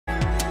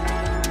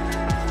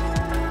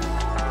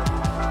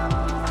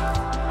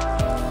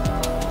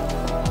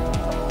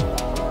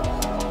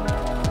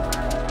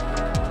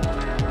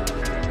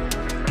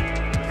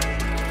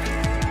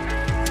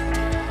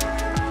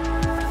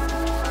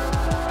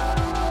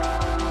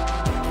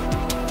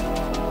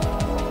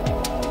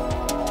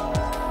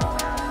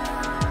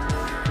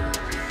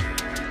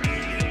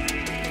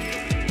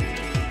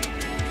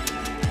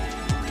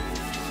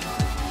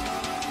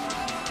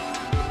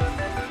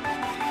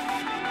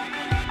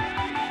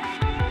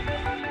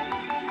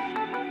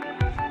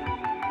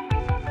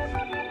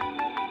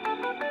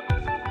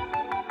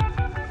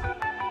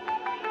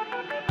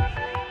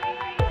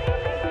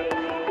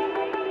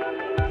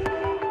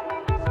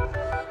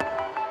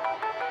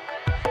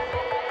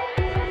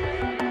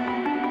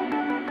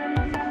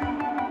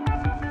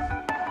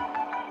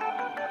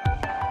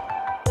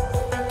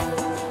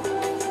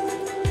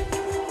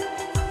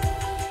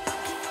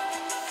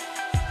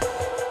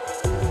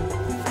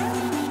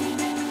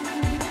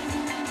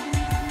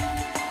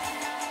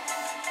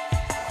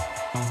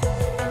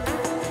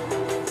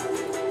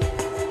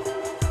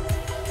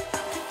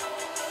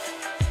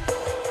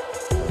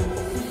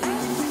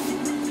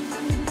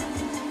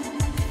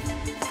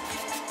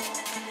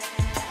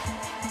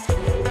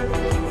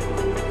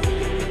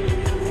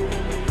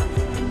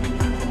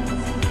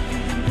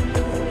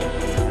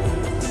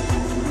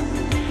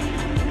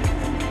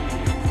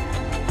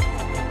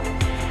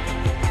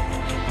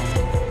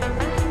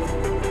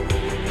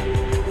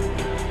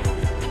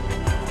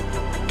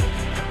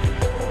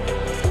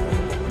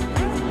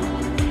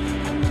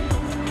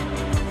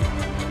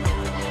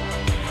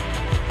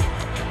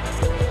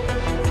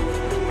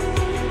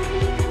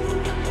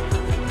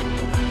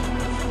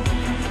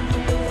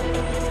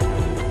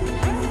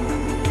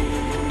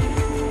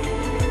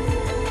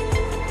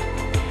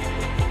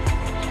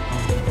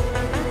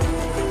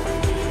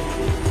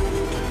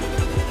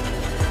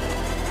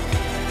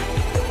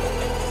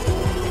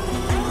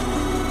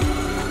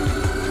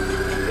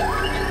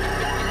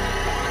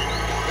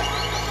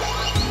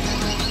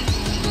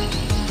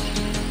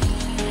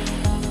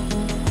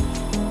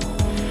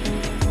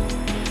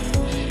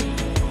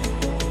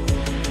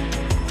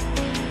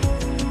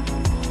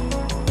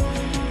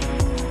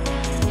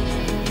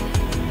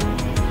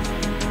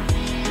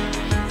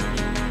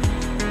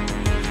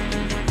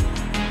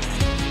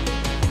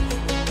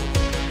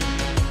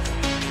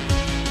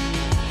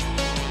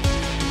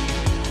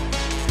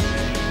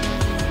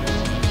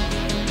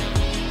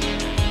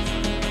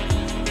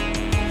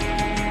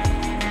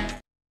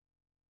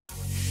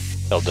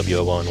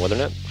LWO1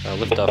 WeatherNet.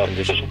 Liftoff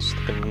conditions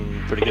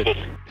looking pretty good.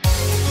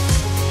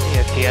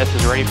 The STS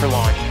is ready for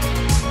launch.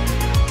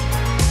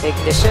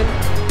 Ignition.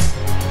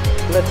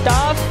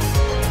 Liftoff.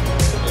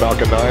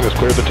 Falcon 9 has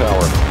cleared the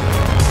tower.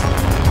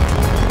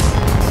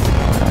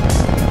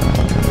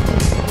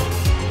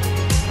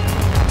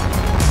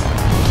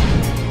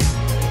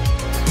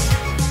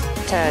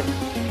 Ten,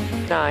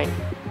 9,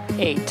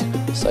 8,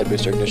 Side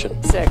booster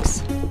ignition.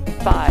 6,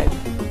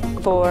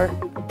 5,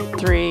 4,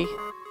 3,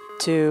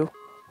 2,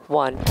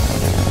 1.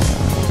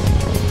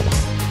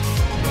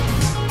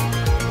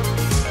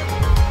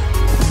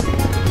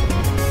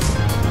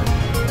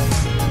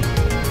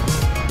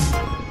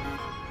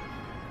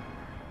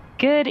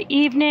 Good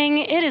evening.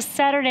 It is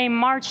Saturday,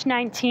 March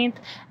 19th,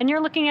 and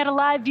you're looking at a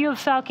live view of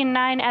Falcon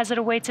 9 as it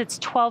awaits its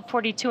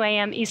 12:42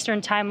 a.m.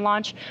 Eastern Time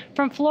launch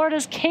from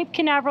Florida's Cape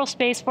Canaveral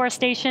Space Force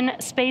Station,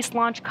 Space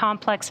Launch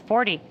Complex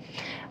 40.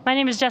 My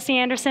name is Jesse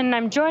Anderson, and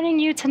I'm joining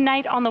you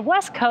tonight on the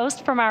West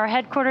Coast from our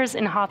headquarters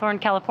in Hawthorne,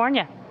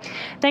 California.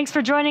 Thanks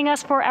for joining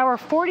us for our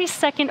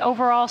 42nd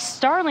overall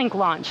Starlink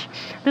launch.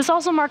 This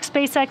also marks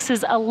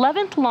SpaceX's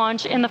 11th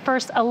launch in the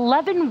first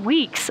 11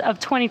 weeks of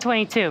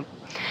 2022.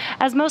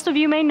 As most of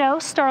you may know,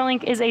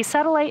 Starlink is a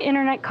satellite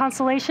internet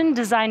constellation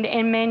designed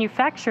and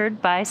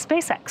manufactured by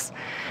SpaceX.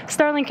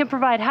 Starlink can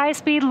provide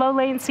high-speed,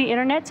 low-latency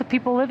internet to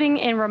people living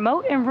in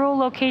remote and rural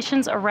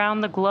locations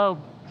around the globe.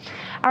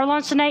 Our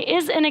launch tonight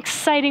is an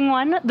exciting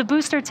one. The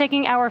booster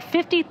taking our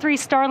 53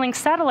 Starlink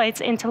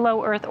satellites into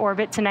low Earth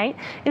orbit tonight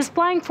is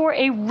flying for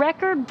a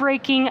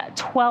record-breaking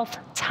 12th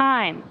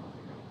time.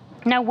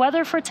 Now,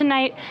 weather for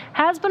tonight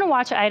has been a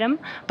watch item,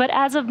 but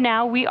as of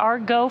now, we are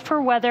go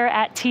for weather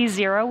at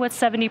T0 with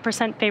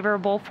 70%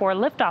 favorable for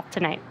liftoff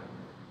tonight.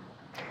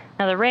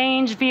 Now, the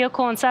range,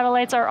 vehicle, and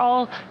satellites are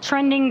all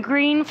trending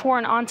green for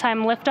an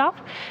on-time liftoff.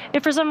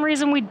 If for some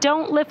reason we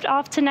don't lift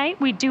off tonight,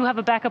 we do have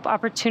a backup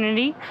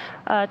opportunity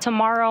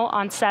tomorrow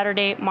on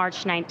Saturday,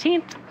 March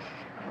 19th.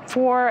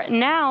 For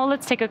now,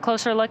 let's take a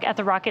closer look at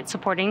the rocket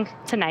supporting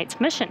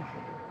tonight's mission.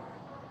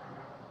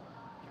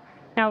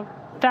 Now,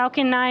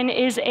 Falcon 9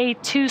 is a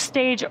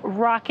two-stage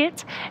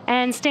rocket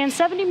and stands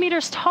 70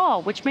 meters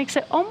tall, which makes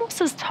it almost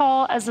as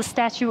tall as the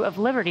Statue of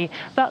Liberty,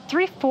 about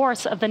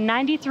 3/4 of the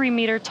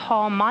 93-meter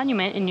tall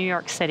monument in New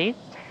York City.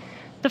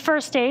 The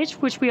first stage,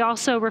 which we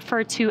also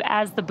refer to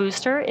as the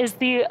booster, is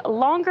the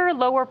longer,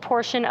 lower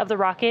portion of the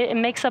rocket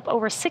and makes up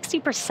over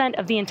 60%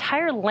 of the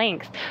entire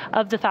length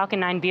of the Falcon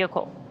 9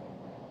 vehicle.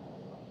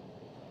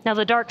 Now,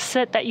 the dark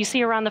soot that you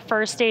see around the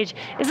first stage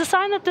is a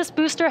sign that this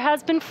booster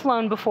has been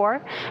flown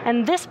before,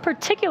 and this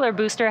particular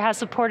booster has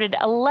supported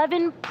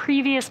 11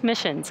 previous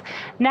missions: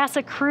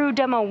 NASA Crew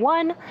Demo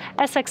 1,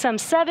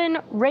 SXM-7,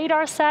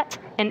 RADARSAT,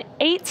 and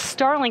 8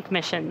 Starlink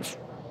missions.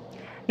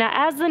 Now,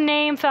 as the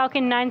name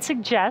Falcon 9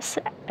 suggests,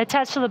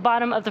 attached to the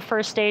bottom of the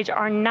first stage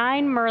are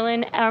 9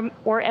 Merlin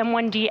or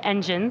M1D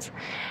engines.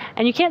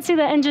 And you can't see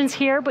the engines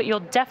here, but you'll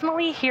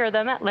definitely hear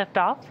them at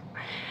liftoff.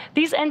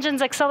 These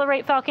engines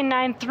accelerate Falcon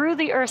 9 through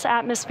the Earth's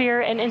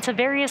atmosphere and into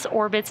various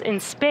orbits in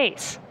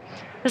space.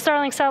 The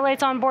Starlink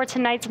satellites on board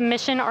tonight's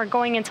mission are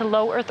going into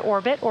low Earth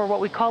orbit, or what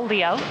we call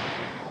LEO.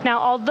 Now,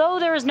 although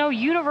there is no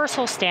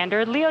universal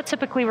standard, LEO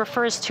typically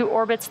refers to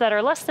orbits that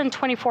are less than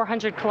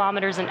 2,400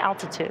 kilometers in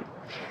altitude.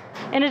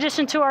 In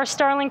addition to our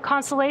Starlink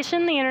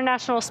constellation, the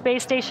International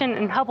Space Station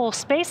and Hubble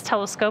Space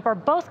Telescope are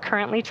both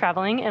currently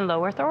traveling in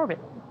low Earth orbit.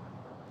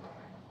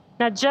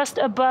 Now, just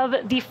above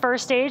the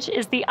first stage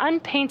is the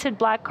unpainted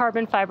black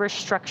carbon fiber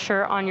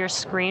structure on your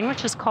screen,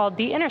 which is called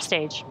the inner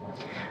stage.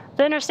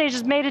 The inner stage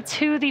is mated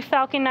to the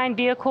Falcon 9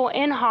 vehicle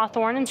in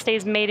Hawthorne and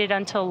stays mated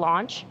until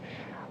launch.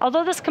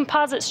 Although this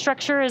composite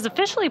structure is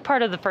officially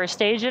part of the first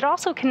stage, it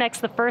also connects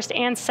the first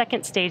and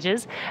second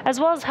stages, as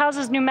well as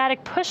houses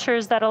pneumatic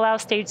pushers that allow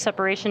stage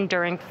separation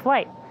during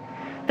flight.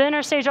 The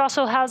inner stage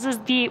also houses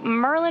the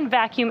Merlin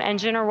vacuum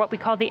engine, or what we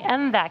call the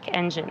MVAC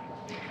engine.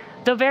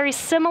 Though very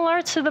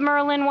similar to the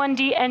Merlin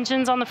 1D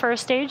engines on the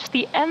first stage,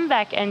 the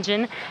MVAC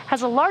engine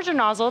has a larger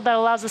nozzle that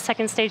allows the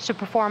second stage to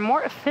perform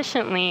more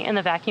efficiently in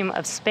the vacuum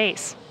of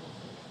space.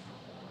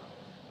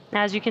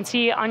 Now, as you can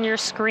see on your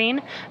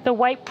screen, the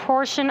white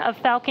portion of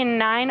Falcon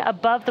 9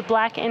 above the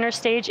black inner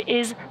stage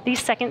is the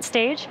second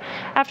stage.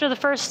 After the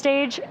first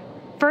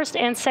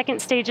and second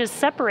stages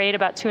separate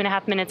about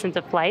 2.5 minutes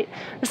into flight,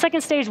 the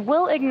second stage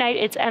will ignite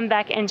its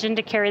MVAC engine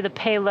to carry the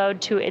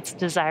payload to its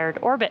desired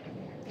orbit.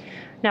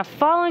 Now,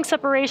 following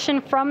separation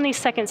from the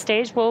second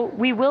stage,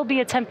 we will be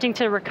attempting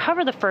to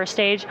recover the first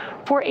stage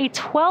for a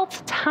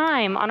 12th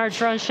time on our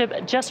drone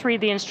ship. Just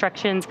read the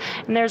instructions,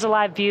 and there's a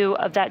live view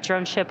of that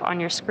drone ship on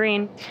your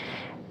screen.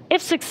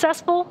 If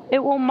successful, it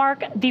will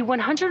mark the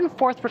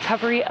 104th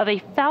recovery of a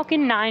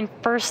Falcon 9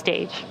 first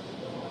stage.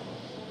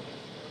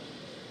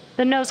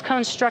 The nose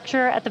cone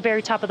structure at the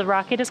very top of the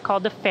rocket is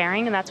called the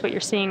fairing, and that's what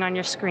you're seeing on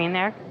your screen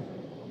there.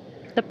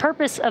 The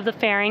purpose of the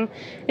fairing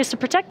is to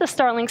protect the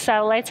Starlink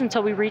satellites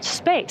until we reach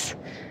space.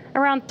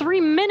 Around 3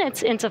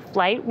 minutes into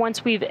flight,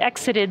 once we've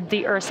exited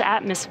the Earth's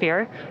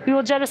atmosphere, we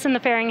will jettison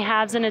the fairing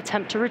halves and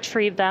attempt to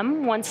retrieve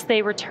them once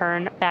they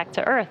return back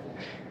to Earth.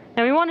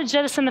 Now we want to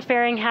jettison the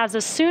fairing halves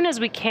as soon as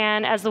we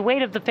can, as the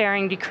weight of the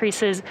fairing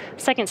decreases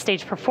second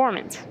stage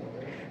performance.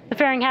 The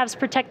fairing halves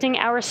protecting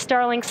our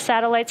Starlink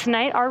satellite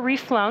tonight are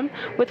reflown,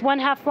 with one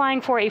half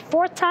flying for a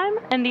 4th time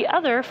and the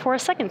other for a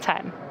 2nd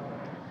time.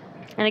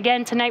 And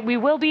again, tonight we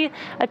will be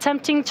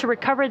attempting to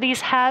recover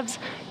these halves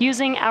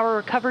using our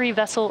recovery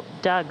vessel,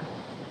 Doug.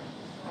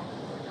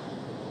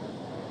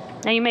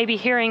 Now you may be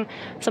hearing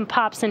some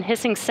pops and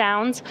hissing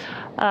sounds.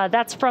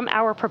 That's from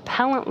our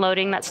propellant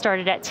loading that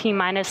started at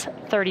T-minus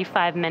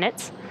 35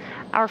 minutes.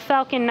 Our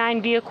Falcon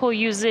 9 vehicle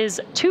uses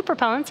 2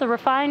 propellants, a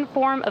refined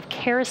form of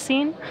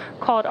kerosene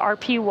called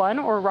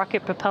RP1, or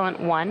Rocket Propellant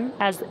 1,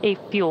 as a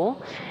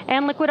fuel,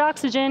 and liquid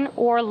oxygen,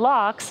 or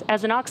LOX,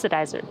 as an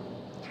oxidizer.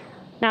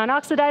 Now, an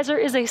oxidizer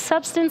is a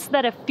substance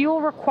that a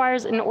fuel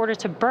requires in order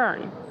to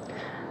burn.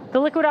 The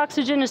liquid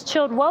oxygen is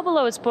chilled well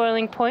below its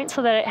boiling point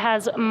so that it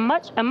has a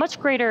much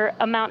greater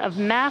amount of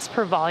mass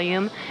per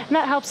volume, and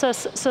that helps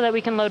us so that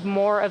we can load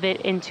more of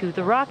it into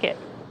the rocket.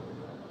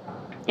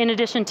 In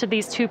addition to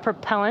these 2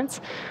 propellants,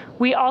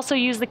 we also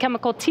use the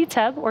chemical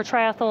TTEB, or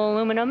triethyl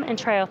aluminum and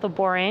triethyl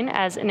borane,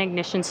 as an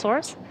ignition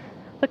source.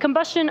 The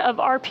combustion of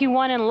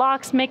RP1 and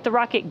LOX make the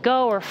rocket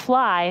go or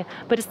fly,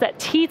 but it's that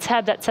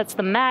TTEB that sets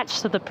the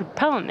match to the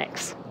propellant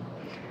mix.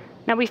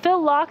 Now we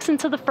fill LOX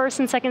into the 1st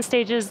and 2nd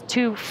stages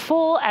to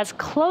full as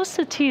close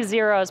to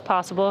T0 as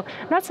possible,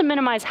 and that's to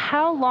minimize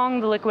how long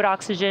the liquid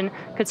oxygen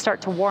could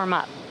start to warm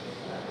up.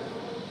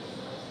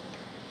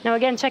 Now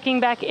again, checking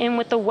back in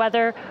with the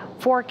weather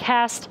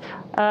forecast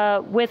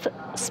with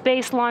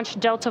Space Launch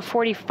Delta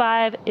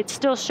 45, it's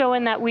still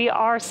showing that we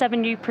are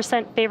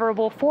 70%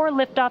 favorable for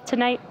liftoff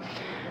tonight.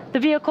 The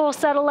vehicle,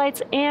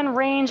 satellites, and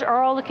range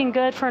are all looking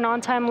good for an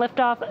on-time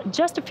liftoff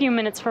just a few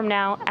minutes from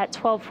now at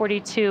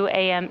 12:42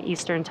 a.m.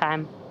 Eastern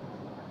Time.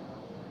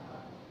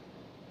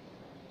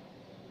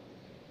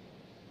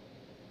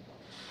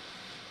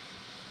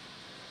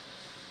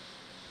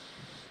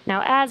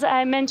 Now, as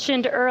I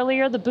mentioned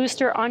earlier, the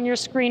booster on your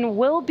screen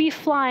will be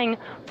flying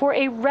for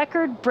a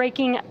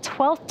record-breaking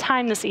 12th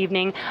time this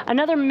evening,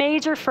 another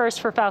major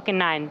first for Falcon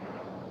 9.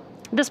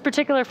 This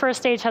particular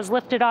first stage has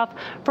lifted off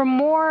for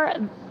more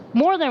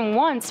than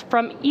once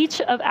from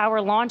each of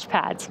our launch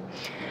pads.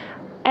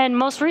 And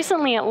most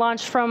recently, it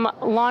launched from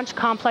Launch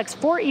Complex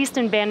 4 East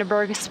in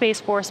Vandenberg Space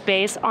Force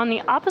Base on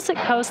the opposite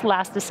coast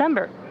last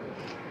December.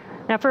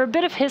 Now, for a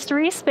bit of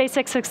history,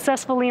 SpaceX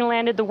successfully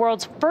landed the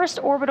world's first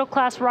orbital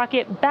class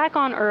rocket back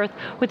on Earth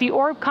with the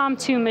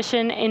Orbcomm-2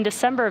 mission in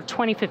December of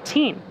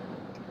 2015.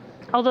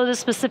 Although this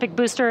specific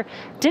booster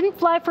didn't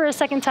fly for a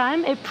 2nd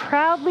time, it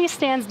proudly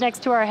stands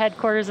next to our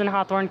headquarters in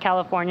Hawthorne,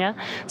 California.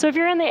 So if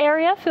you're in the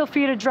area, feel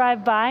free to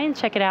drive by and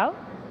check it out.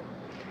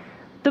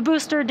 The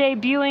booster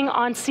debuting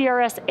on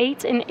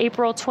CRS-8 in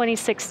April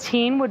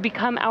 2016 would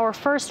become our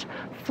first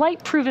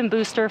flight-proven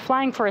booster,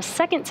 flying for a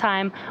 2nd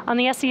time on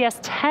the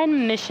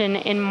SES-10 mission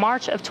in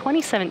March of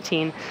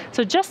 2017.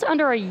 So just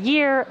under a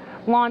year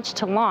launch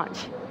to launch.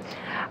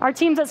 Our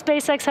teams at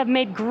SpaceX have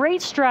made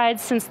great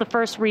strides since the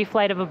first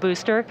reflight of a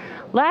booster.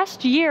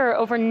 Last year,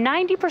 over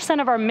 90%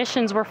 of our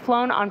missions were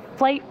flown on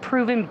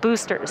flight-proven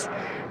boosters.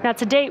 Now,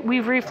 to date,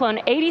 we've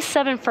reflown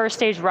 87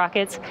 first-stage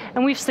rockets,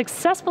 and we've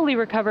successfully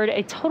recovered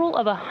a total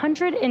of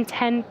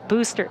 110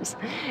 boosters.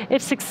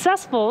 If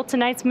successful,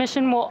 tonight's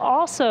mission will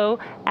also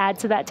add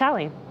to that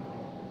tally.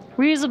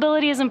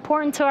 Reusability is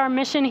important to our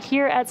mission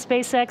here at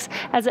SpaceX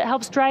as it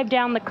helps drive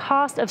down the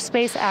cost of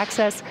space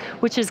access,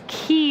 which is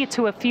key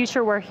to a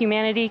future where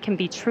humanity can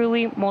be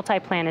truly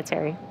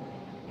multiplanetary.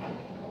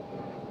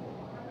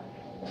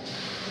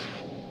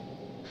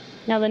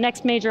 Now, the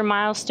next major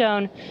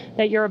milestone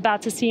that you're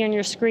about to see on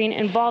your screen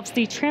involves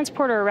the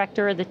transporter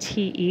erector, or the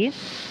TE.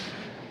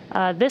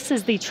 This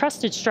is the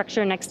trusted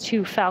structure next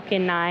to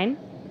Falcon 9.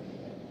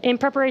 In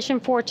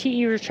preparation for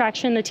TE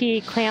retraction, the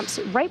TE clamps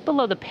right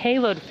below the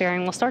payload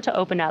fairing will start to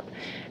open up,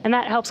 and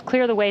that helps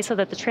clear the way so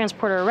that the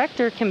transporter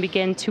erector can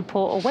begin to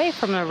pull away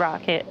from the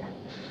rocket.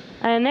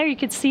 And there you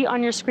can see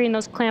on your screen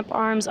those clamp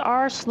arms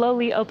are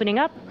slowly opening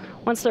up.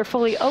 Once they're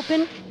fully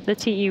open, the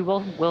TE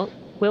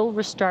will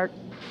start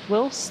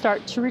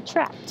to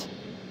retract.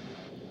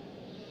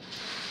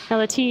 Now,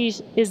 the TE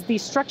is the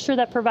structure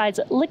that provides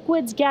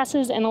liquids,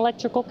 gases, and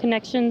electrical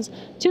connections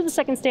to the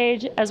 2nd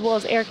stage, as well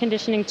as air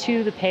conditioning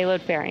to the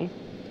payload fairing.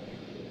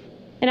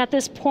 And at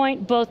this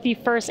point, both the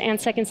 1st and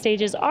 2nd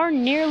stages are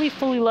nearly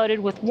fully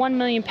loaded with 1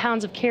 million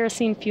pounds of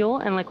kerosene fuel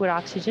and liquid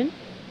oxygen.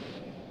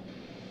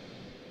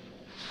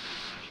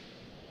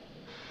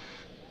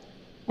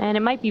 And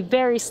it might be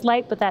very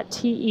slight, but that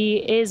TE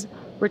is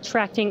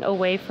retracting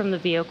away from the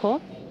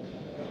vehicle.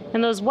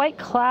 And those white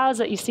clouds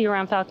that you see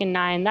around Falcon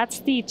 9,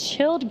 that's the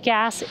chilled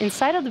gas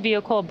inside of the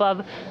vehicle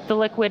above the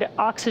liquid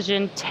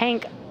oxygen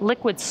tank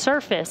liquid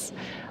surface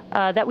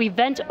that we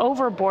vent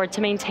overboard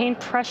to maintain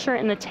pressure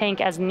in the tank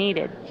as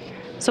needed.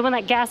 So when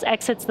that gas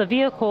exits the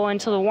vehicle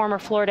into the warmer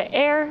Florida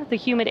air, the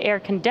humid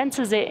air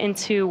condenses it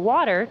into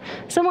water,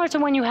 similar to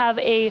when you have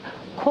a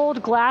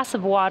cold glass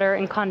of water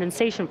and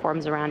condensation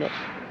forms around it.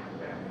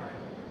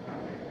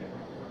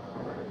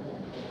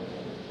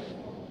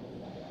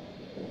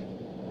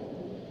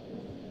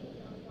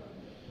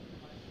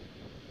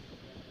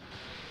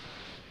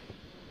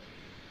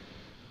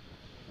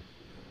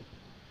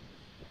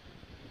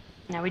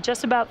 Now we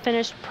just about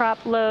finished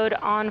prop load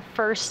on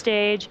first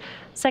stage.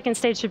 Second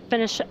stage should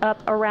finish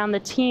up around the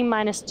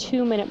T-minus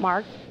 2 minute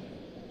mark.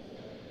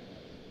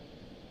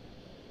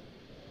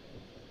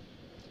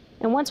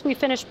 And once we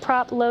finish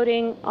prop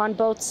loading on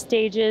both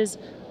stages,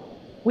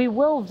 we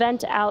will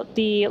vent out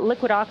the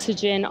liquid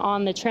oxygen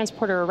on the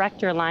transporter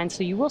erector line,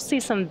 so you will see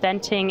some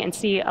venting and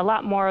see a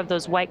lot more of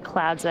those white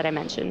clouds that I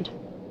mentioned.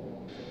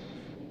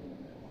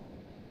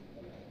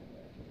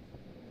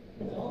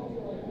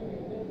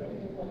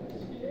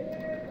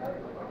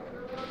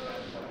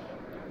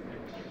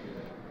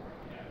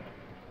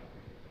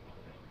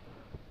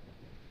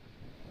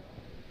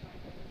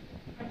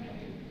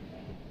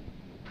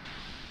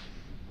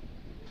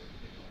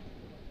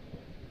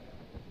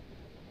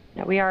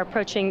 Now we are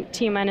approaching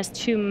T-minus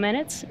 2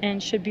 minutes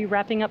and should be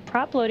wrapping up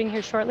prop loading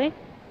here shortly.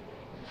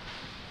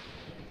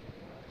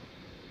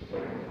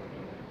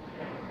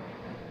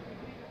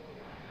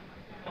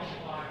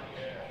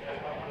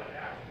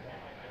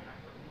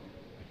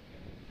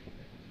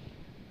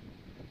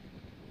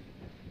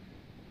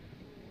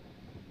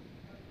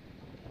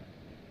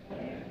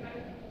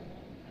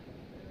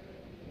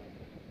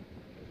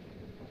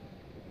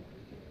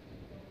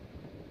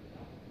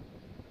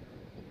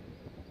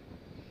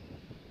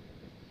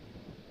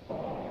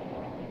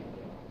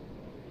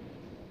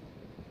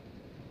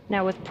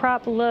 Now with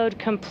prop load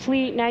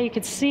complete, now you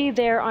can see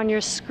there on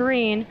your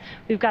screen,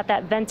 we've got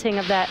that venting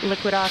of that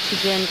liquid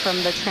oxygen from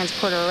the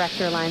transporter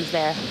erector lines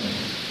there.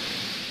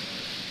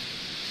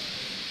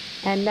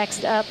 And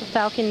next up,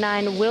 Falcon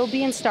 9 will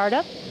be in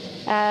startup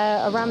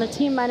around the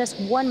T-minus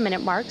 1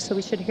 minute mark, so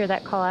we should hear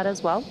that call out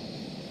as well.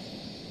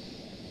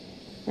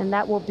 And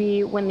that will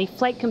be when the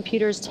flight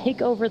computers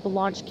take over the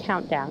launch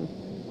countdown.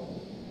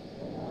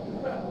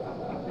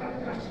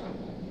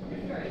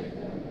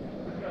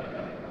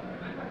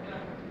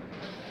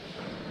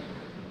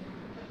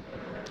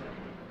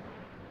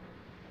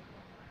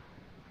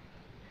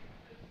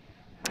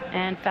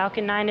 And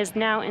Falcon 9 is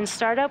now in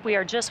startup. We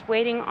are just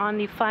waiting on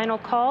the final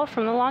call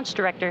from the launch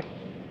director.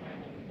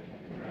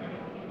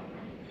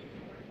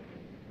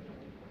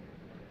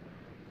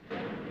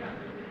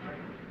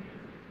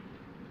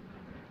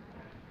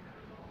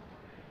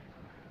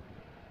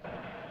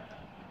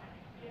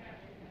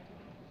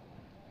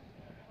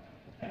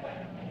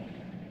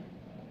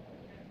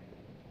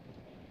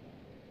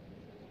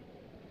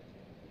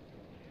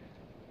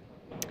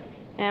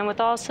 And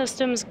with all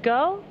systems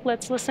go,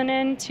 let's listen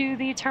in to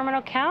the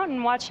terminal count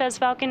and watch as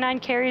Falcon 9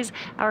 carries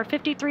our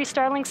 53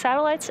 Starlink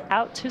satellites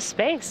out to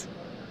space.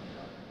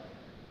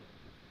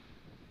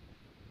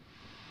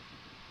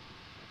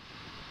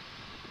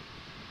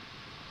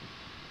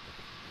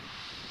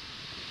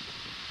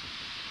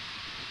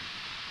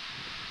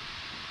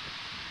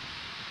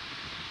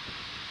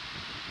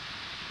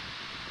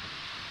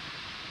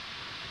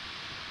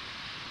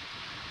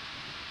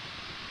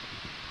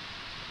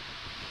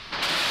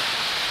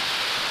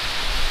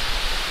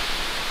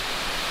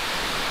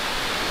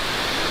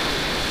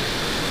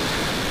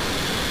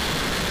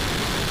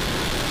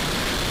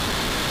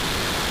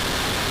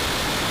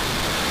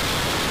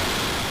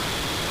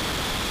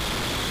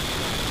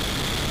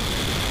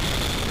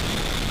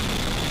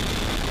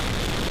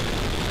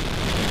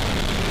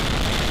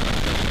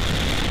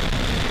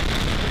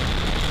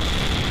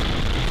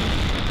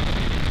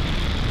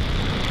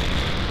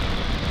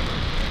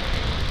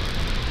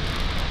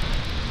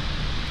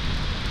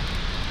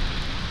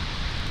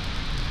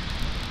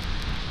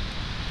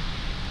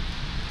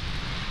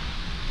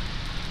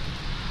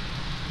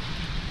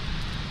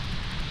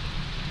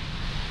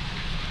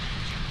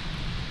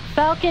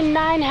 Falcon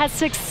 9 has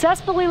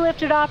successfully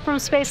lifted off from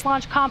Space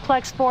Launch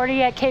Complex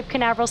 40 at Cape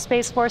Canaveral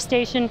Space Force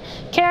Station,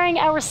 carrying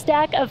our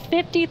stack of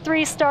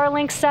 53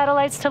 Starlink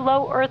satellites to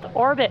low Earth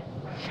orbit.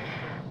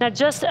 Now,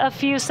 just a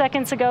few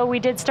seconds ago, we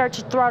did start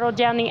to throttle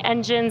down the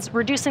engines,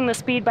 reducing the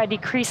speed by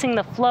decreasing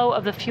the flow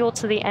of the fuel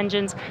to the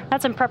engines.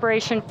 That's in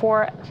preparation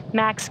for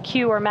max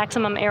Q, or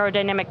maximum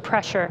aerodynamic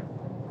pressure.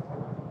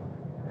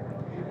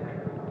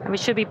 And we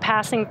should be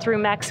passing through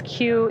max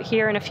Q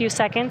here in a few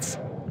seconds.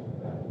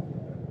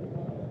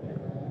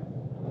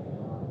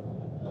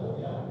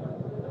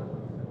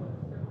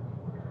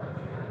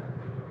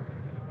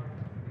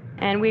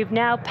 And we've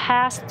now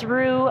passed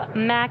through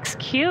max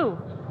Q.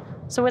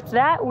 So with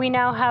that, we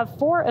now have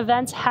 4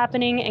 events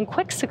happening in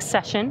quick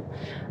succession.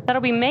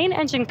 That'll be main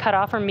engine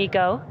cutoff, or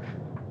MECO,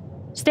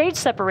 stage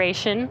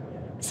separation,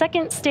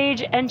 second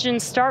stage engine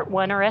start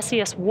 1, or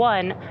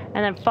SES1, and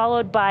then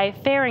followed by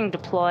fairing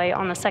deploy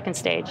on the second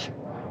stage.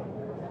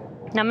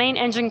 Now, main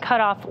engine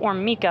cutoff, or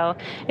MECO,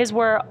 is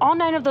where all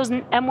 9 of those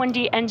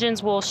M1D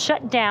engines will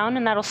shut down,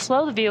 and that'll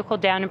slow the vehicle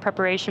down in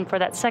preparation for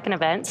that second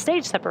event,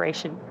 stage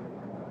separation.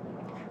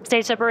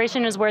 Stage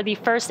separation is where the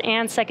first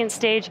and second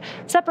stage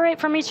separate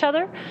from each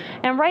other.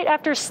 And right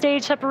after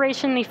stage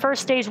separation, the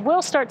first stage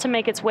will start to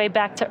make its way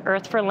back to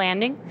Earth for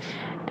landing.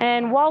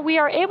 And while we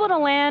are able to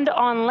land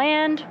on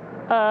land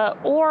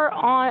or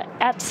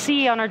at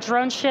sea on our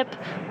drone ship,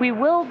 we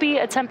will be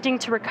attempting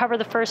to recover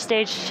the first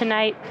stage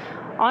tonight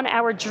on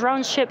our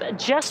drone ship.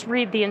 Just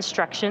read the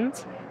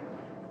instructions.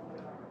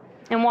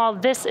 And while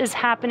this is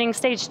happening,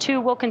 stage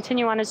 2 will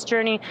continue on its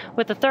journey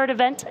with the third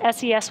event,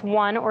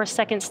 SES-1, or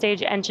second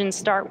stage engine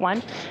start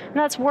 1. And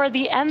that's where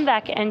the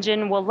MVAC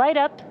engine will light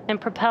up and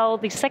propel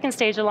the second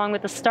stage along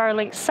with the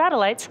Starlink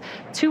satellites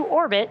to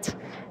orbit.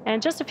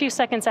 And just a few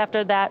seconds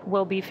after that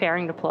will be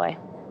fairing deploy.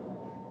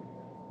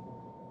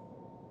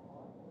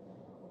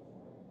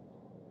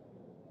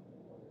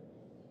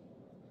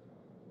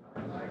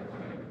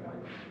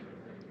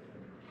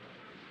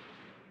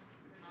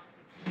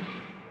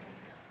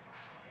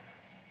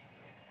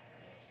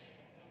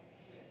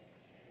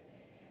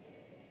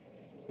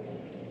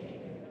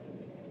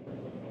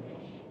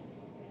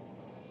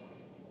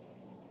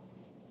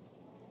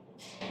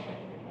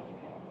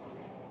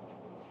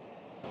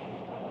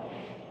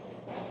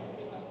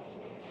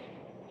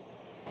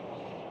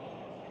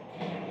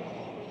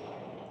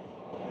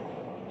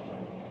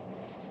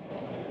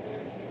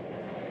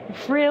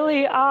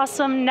 Really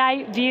awesome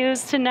night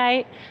views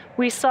tonight.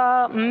 We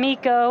saw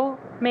MECO,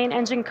 main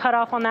engine cut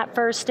off on that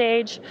first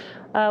stage.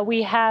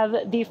 We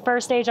have the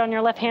first stage on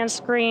your left-hand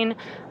screen,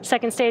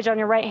 second stage on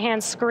your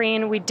right-hand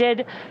screen. We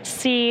did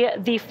see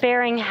the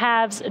fairing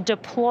halves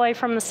deploy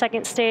from the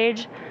second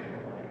stage.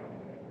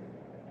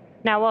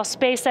 Now, while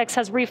SpaceX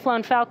has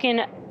reflown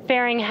Falcon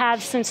fairing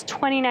halves since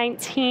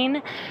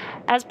 2019,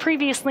 as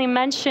previously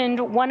mentioned,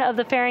 one of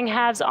the fairing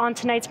halves on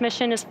tonight's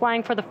mission is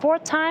flying for the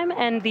 4th time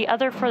and the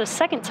other for the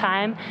 2nd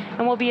time,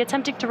 and we'll be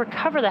attempting to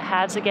recover the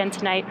halves again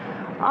tonight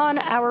on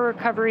our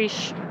recovery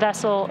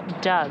vessel,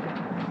 Doug.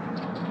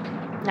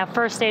 Now,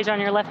 first stage on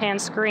your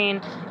left-hand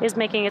screen is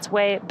making its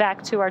way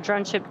back to our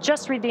drone ship.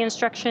 Just read the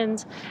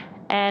instructions.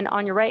 And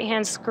on your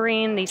right-hand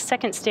screen, the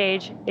second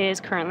stage is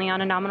currently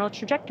on a nominal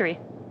trajectory.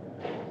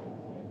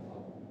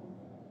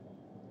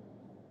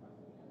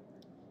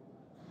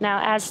 Now,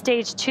 as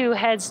stage 2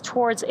 heads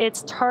towards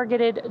its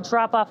targeted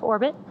drop-off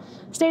orbit,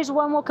 stage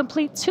 1 will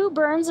complete 2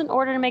 burns in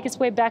order to make its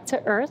way back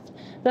to Earth,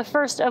 the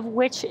first of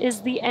which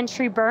is the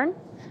entry burn.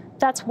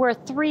 That's where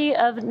 3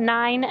 of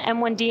 9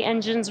 M1D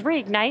engines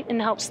reignite and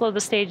help slow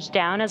the stage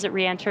down as it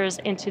re-enters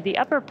into the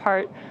upper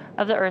part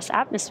of the Earth's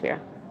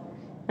atmosphere.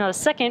 Now, the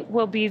second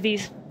will be the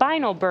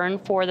final burn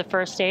for the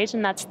first stage,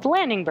 and that's the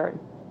landing burn.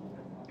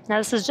 Now,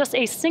 this is just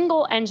a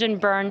single engine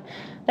burn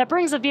that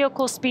brings the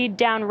vehicle speed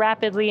down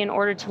rapidly in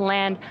order to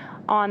land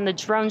on the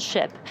drone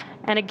ship.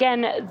 And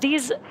again,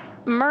 these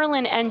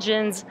Merlin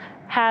engines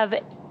have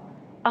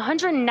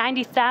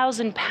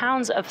 190,000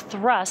 pounds of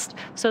thrust,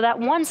 so that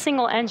one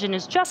single engine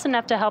is just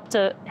enough to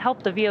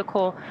help the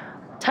vehicle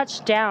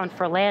touch down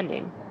for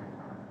landing.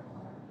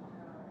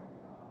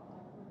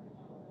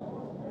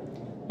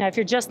 Now, if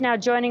you're just now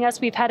joining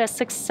us, we've had a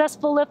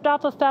successful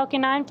liftoff of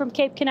Falcon 9 from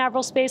Cape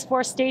Canaveral Space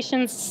Force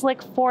Station's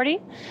Slick 40.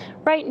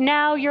 Right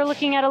now, you're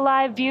looking at a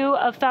live view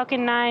of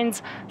Falcon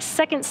 9's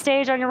second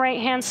stage on your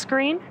right-hand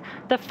screen,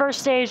 the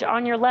first stage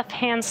on your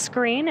left-hand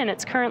screen, and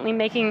it's currently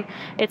making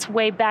its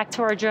way back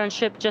to our drone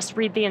ship. Just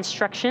read the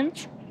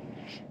instructions.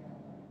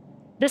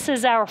 This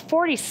is our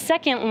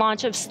 42nd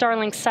launch of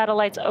Starlink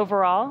satellites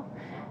overall.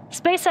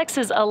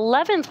 SpaceX's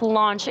 11th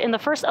launch in the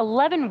first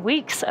 11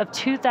 weeks of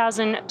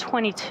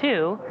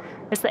 2022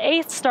 is the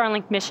 8th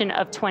Starlink mission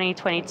of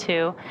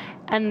 2022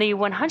 and the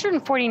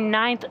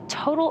 149th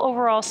total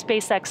overall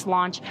SpaceX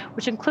launch,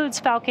 which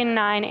includes Falcon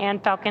 9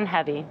 and Falcon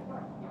Heavy.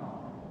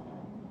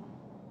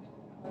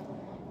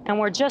 And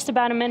we're just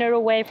about a minute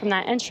away from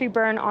that entry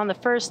burn on the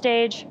first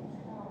stage.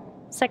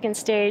 Second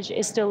stage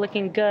is still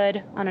looking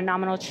good on a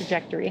nominal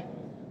trajectory.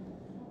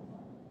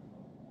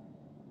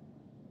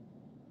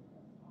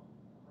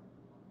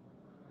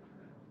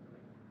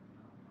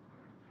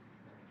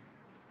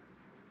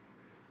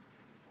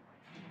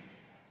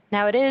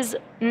 Now, it is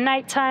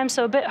nighttime,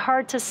 so a bit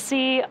hard to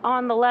see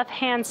on the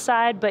left-hand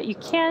side, but you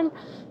can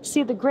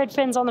see the grid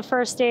fins on the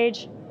first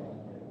stage.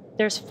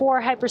 There's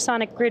 4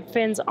 hypersonic grid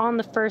fins on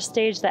the first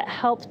stage that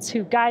help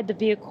to guide the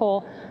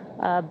vehicle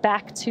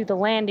back to the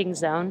landing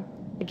zone.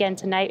 Again,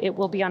 tonight it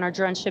will be on our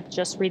drone ship.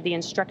 Just read the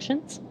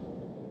instructions.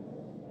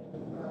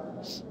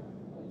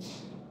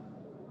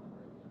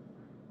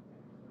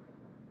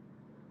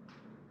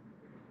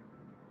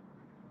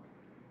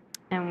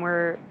 And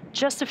we're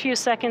just a few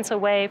seconds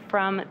away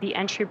from the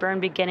entry burn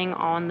beginning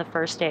on the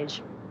first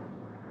stage.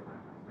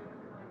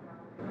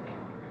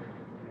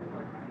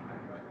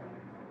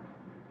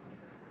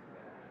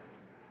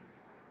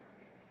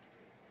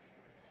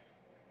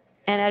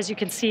 And as you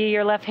can see,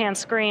 your left-hand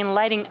screen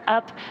lighting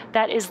up,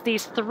 that is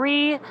these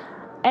 3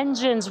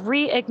 engines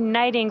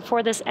reigniting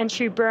for this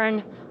entry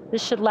burn.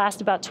 This should last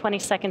about 20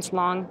 seconds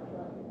long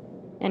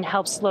and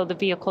help slow the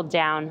vehicle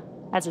down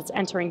as it's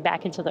entering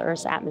back into the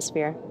Earth's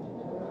atmosphere.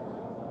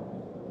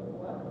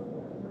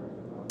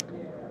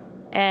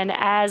 And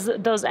as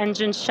those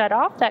engines shut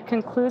off, that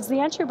concludes the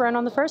entry burn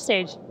on the first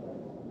stage.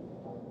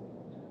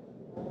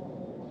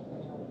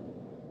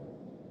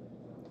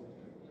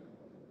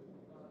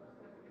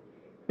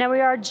 Now, we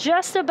are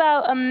just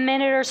about a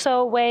minute or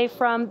so away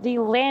from the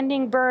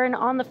landing burn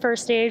on the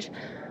first stage.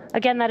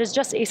 Again, that is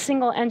just a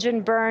single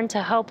engine burn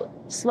to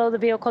help slow the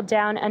vehicle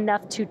down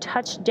enough to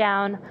touch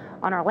down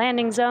on our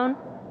landing zone.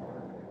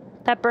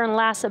 That burn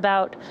lasts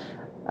about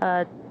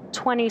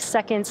 20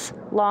 seconds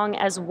long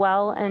as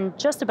well, and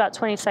just about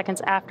 20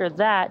 seconds after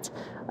that,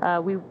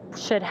 we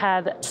should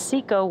have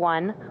SECO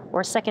 1,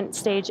 or second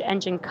stage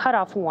engine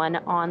cutoff 1,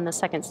 on the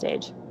second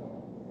stage.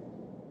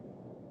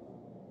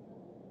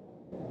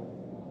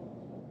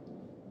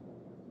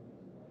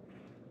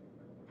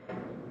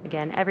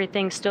 Again,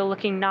 everything's still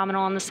looking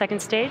nominal on the second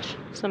stage.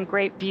 Some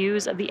great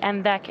views of the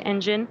MVAC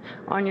engine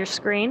on your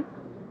screen.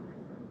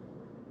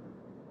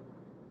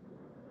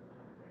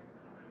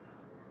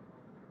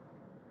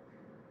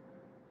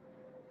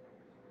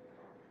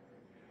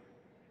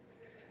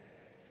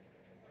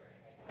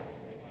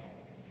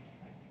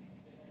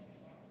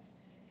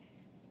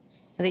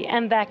 The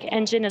MVAC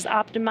engine is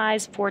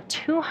optimized for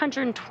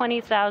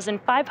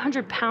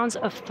 220,500 pounds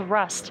of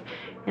thrust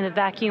in the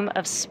vacuum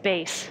of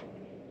space.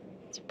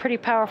 It's a pretty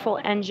powerful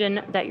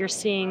engine that you're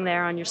seeing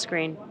there on your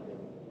screen.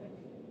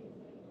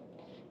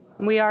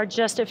 We are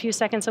just a few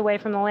seconds away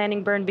from the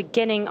landing burn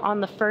beginning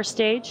on the first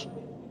stage.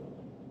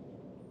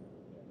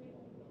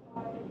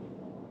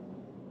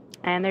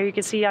 And there you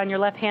can see on your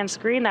left-hand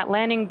screen that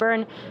landing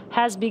burn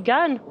has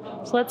begun.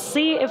 So let's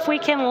see if we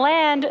can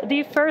land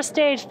the first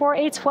stage for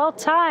a 12th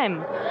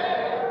time.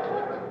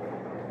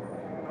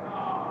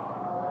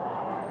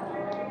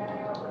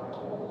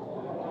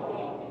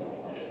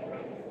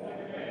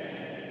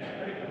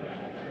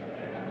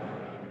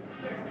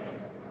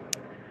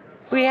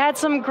 We had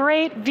some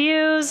great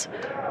views,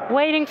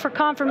 waiting for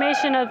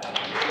confirmation of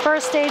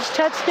first stage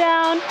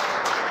touchdown.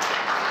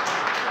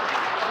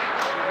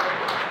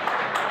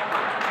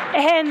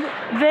 And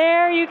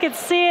there you can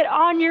see it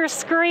on your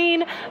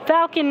screen.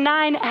 Falcon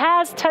 9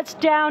 has touched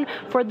down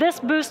for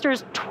this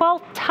booster's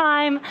 12th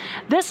time.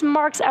 This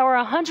marks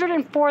our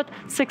 104th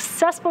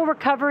successful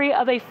recovery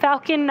of a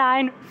Falcon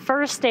 9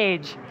 first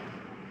stage.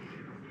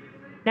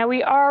 Now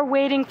we are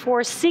waiting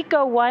for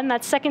SECO 1,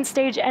 that second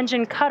stage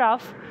engine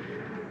cutoff.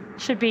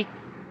 Should be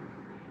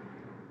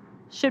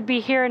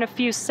here in a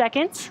few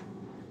seconds.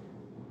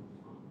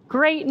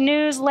 Great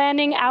news,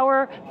 landing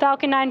our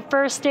Falcon 9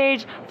 first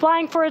stage,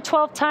 flying for a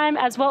 12th time,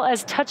 as well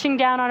as touching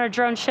down on our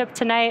drone ship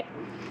tonight.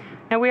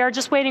 And we are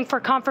just waiting for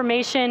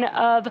confirmation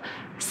of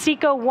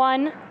SECO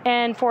 1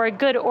 and for a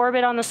good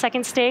orbit on the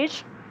second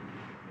stage.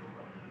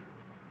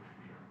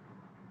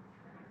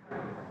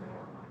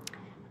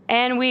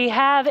 And we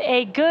have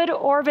a good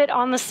orbit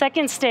on the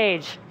second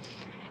stage.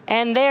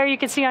 And there you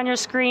can see on your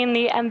screen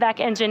the MVAC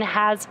engine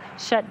has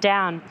shut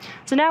down.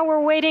 So now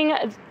we're waiting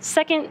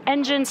second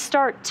engine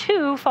start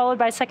 2, followed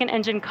by second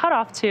engine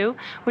cutoff 2,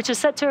 which is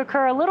set to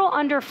occur a little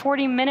under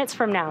 40 minutes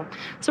from now.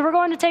 So we're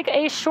going to take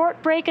a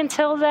short break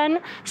until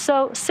then.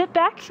 So sit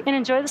back and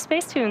enjoy the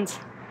Space Tunes.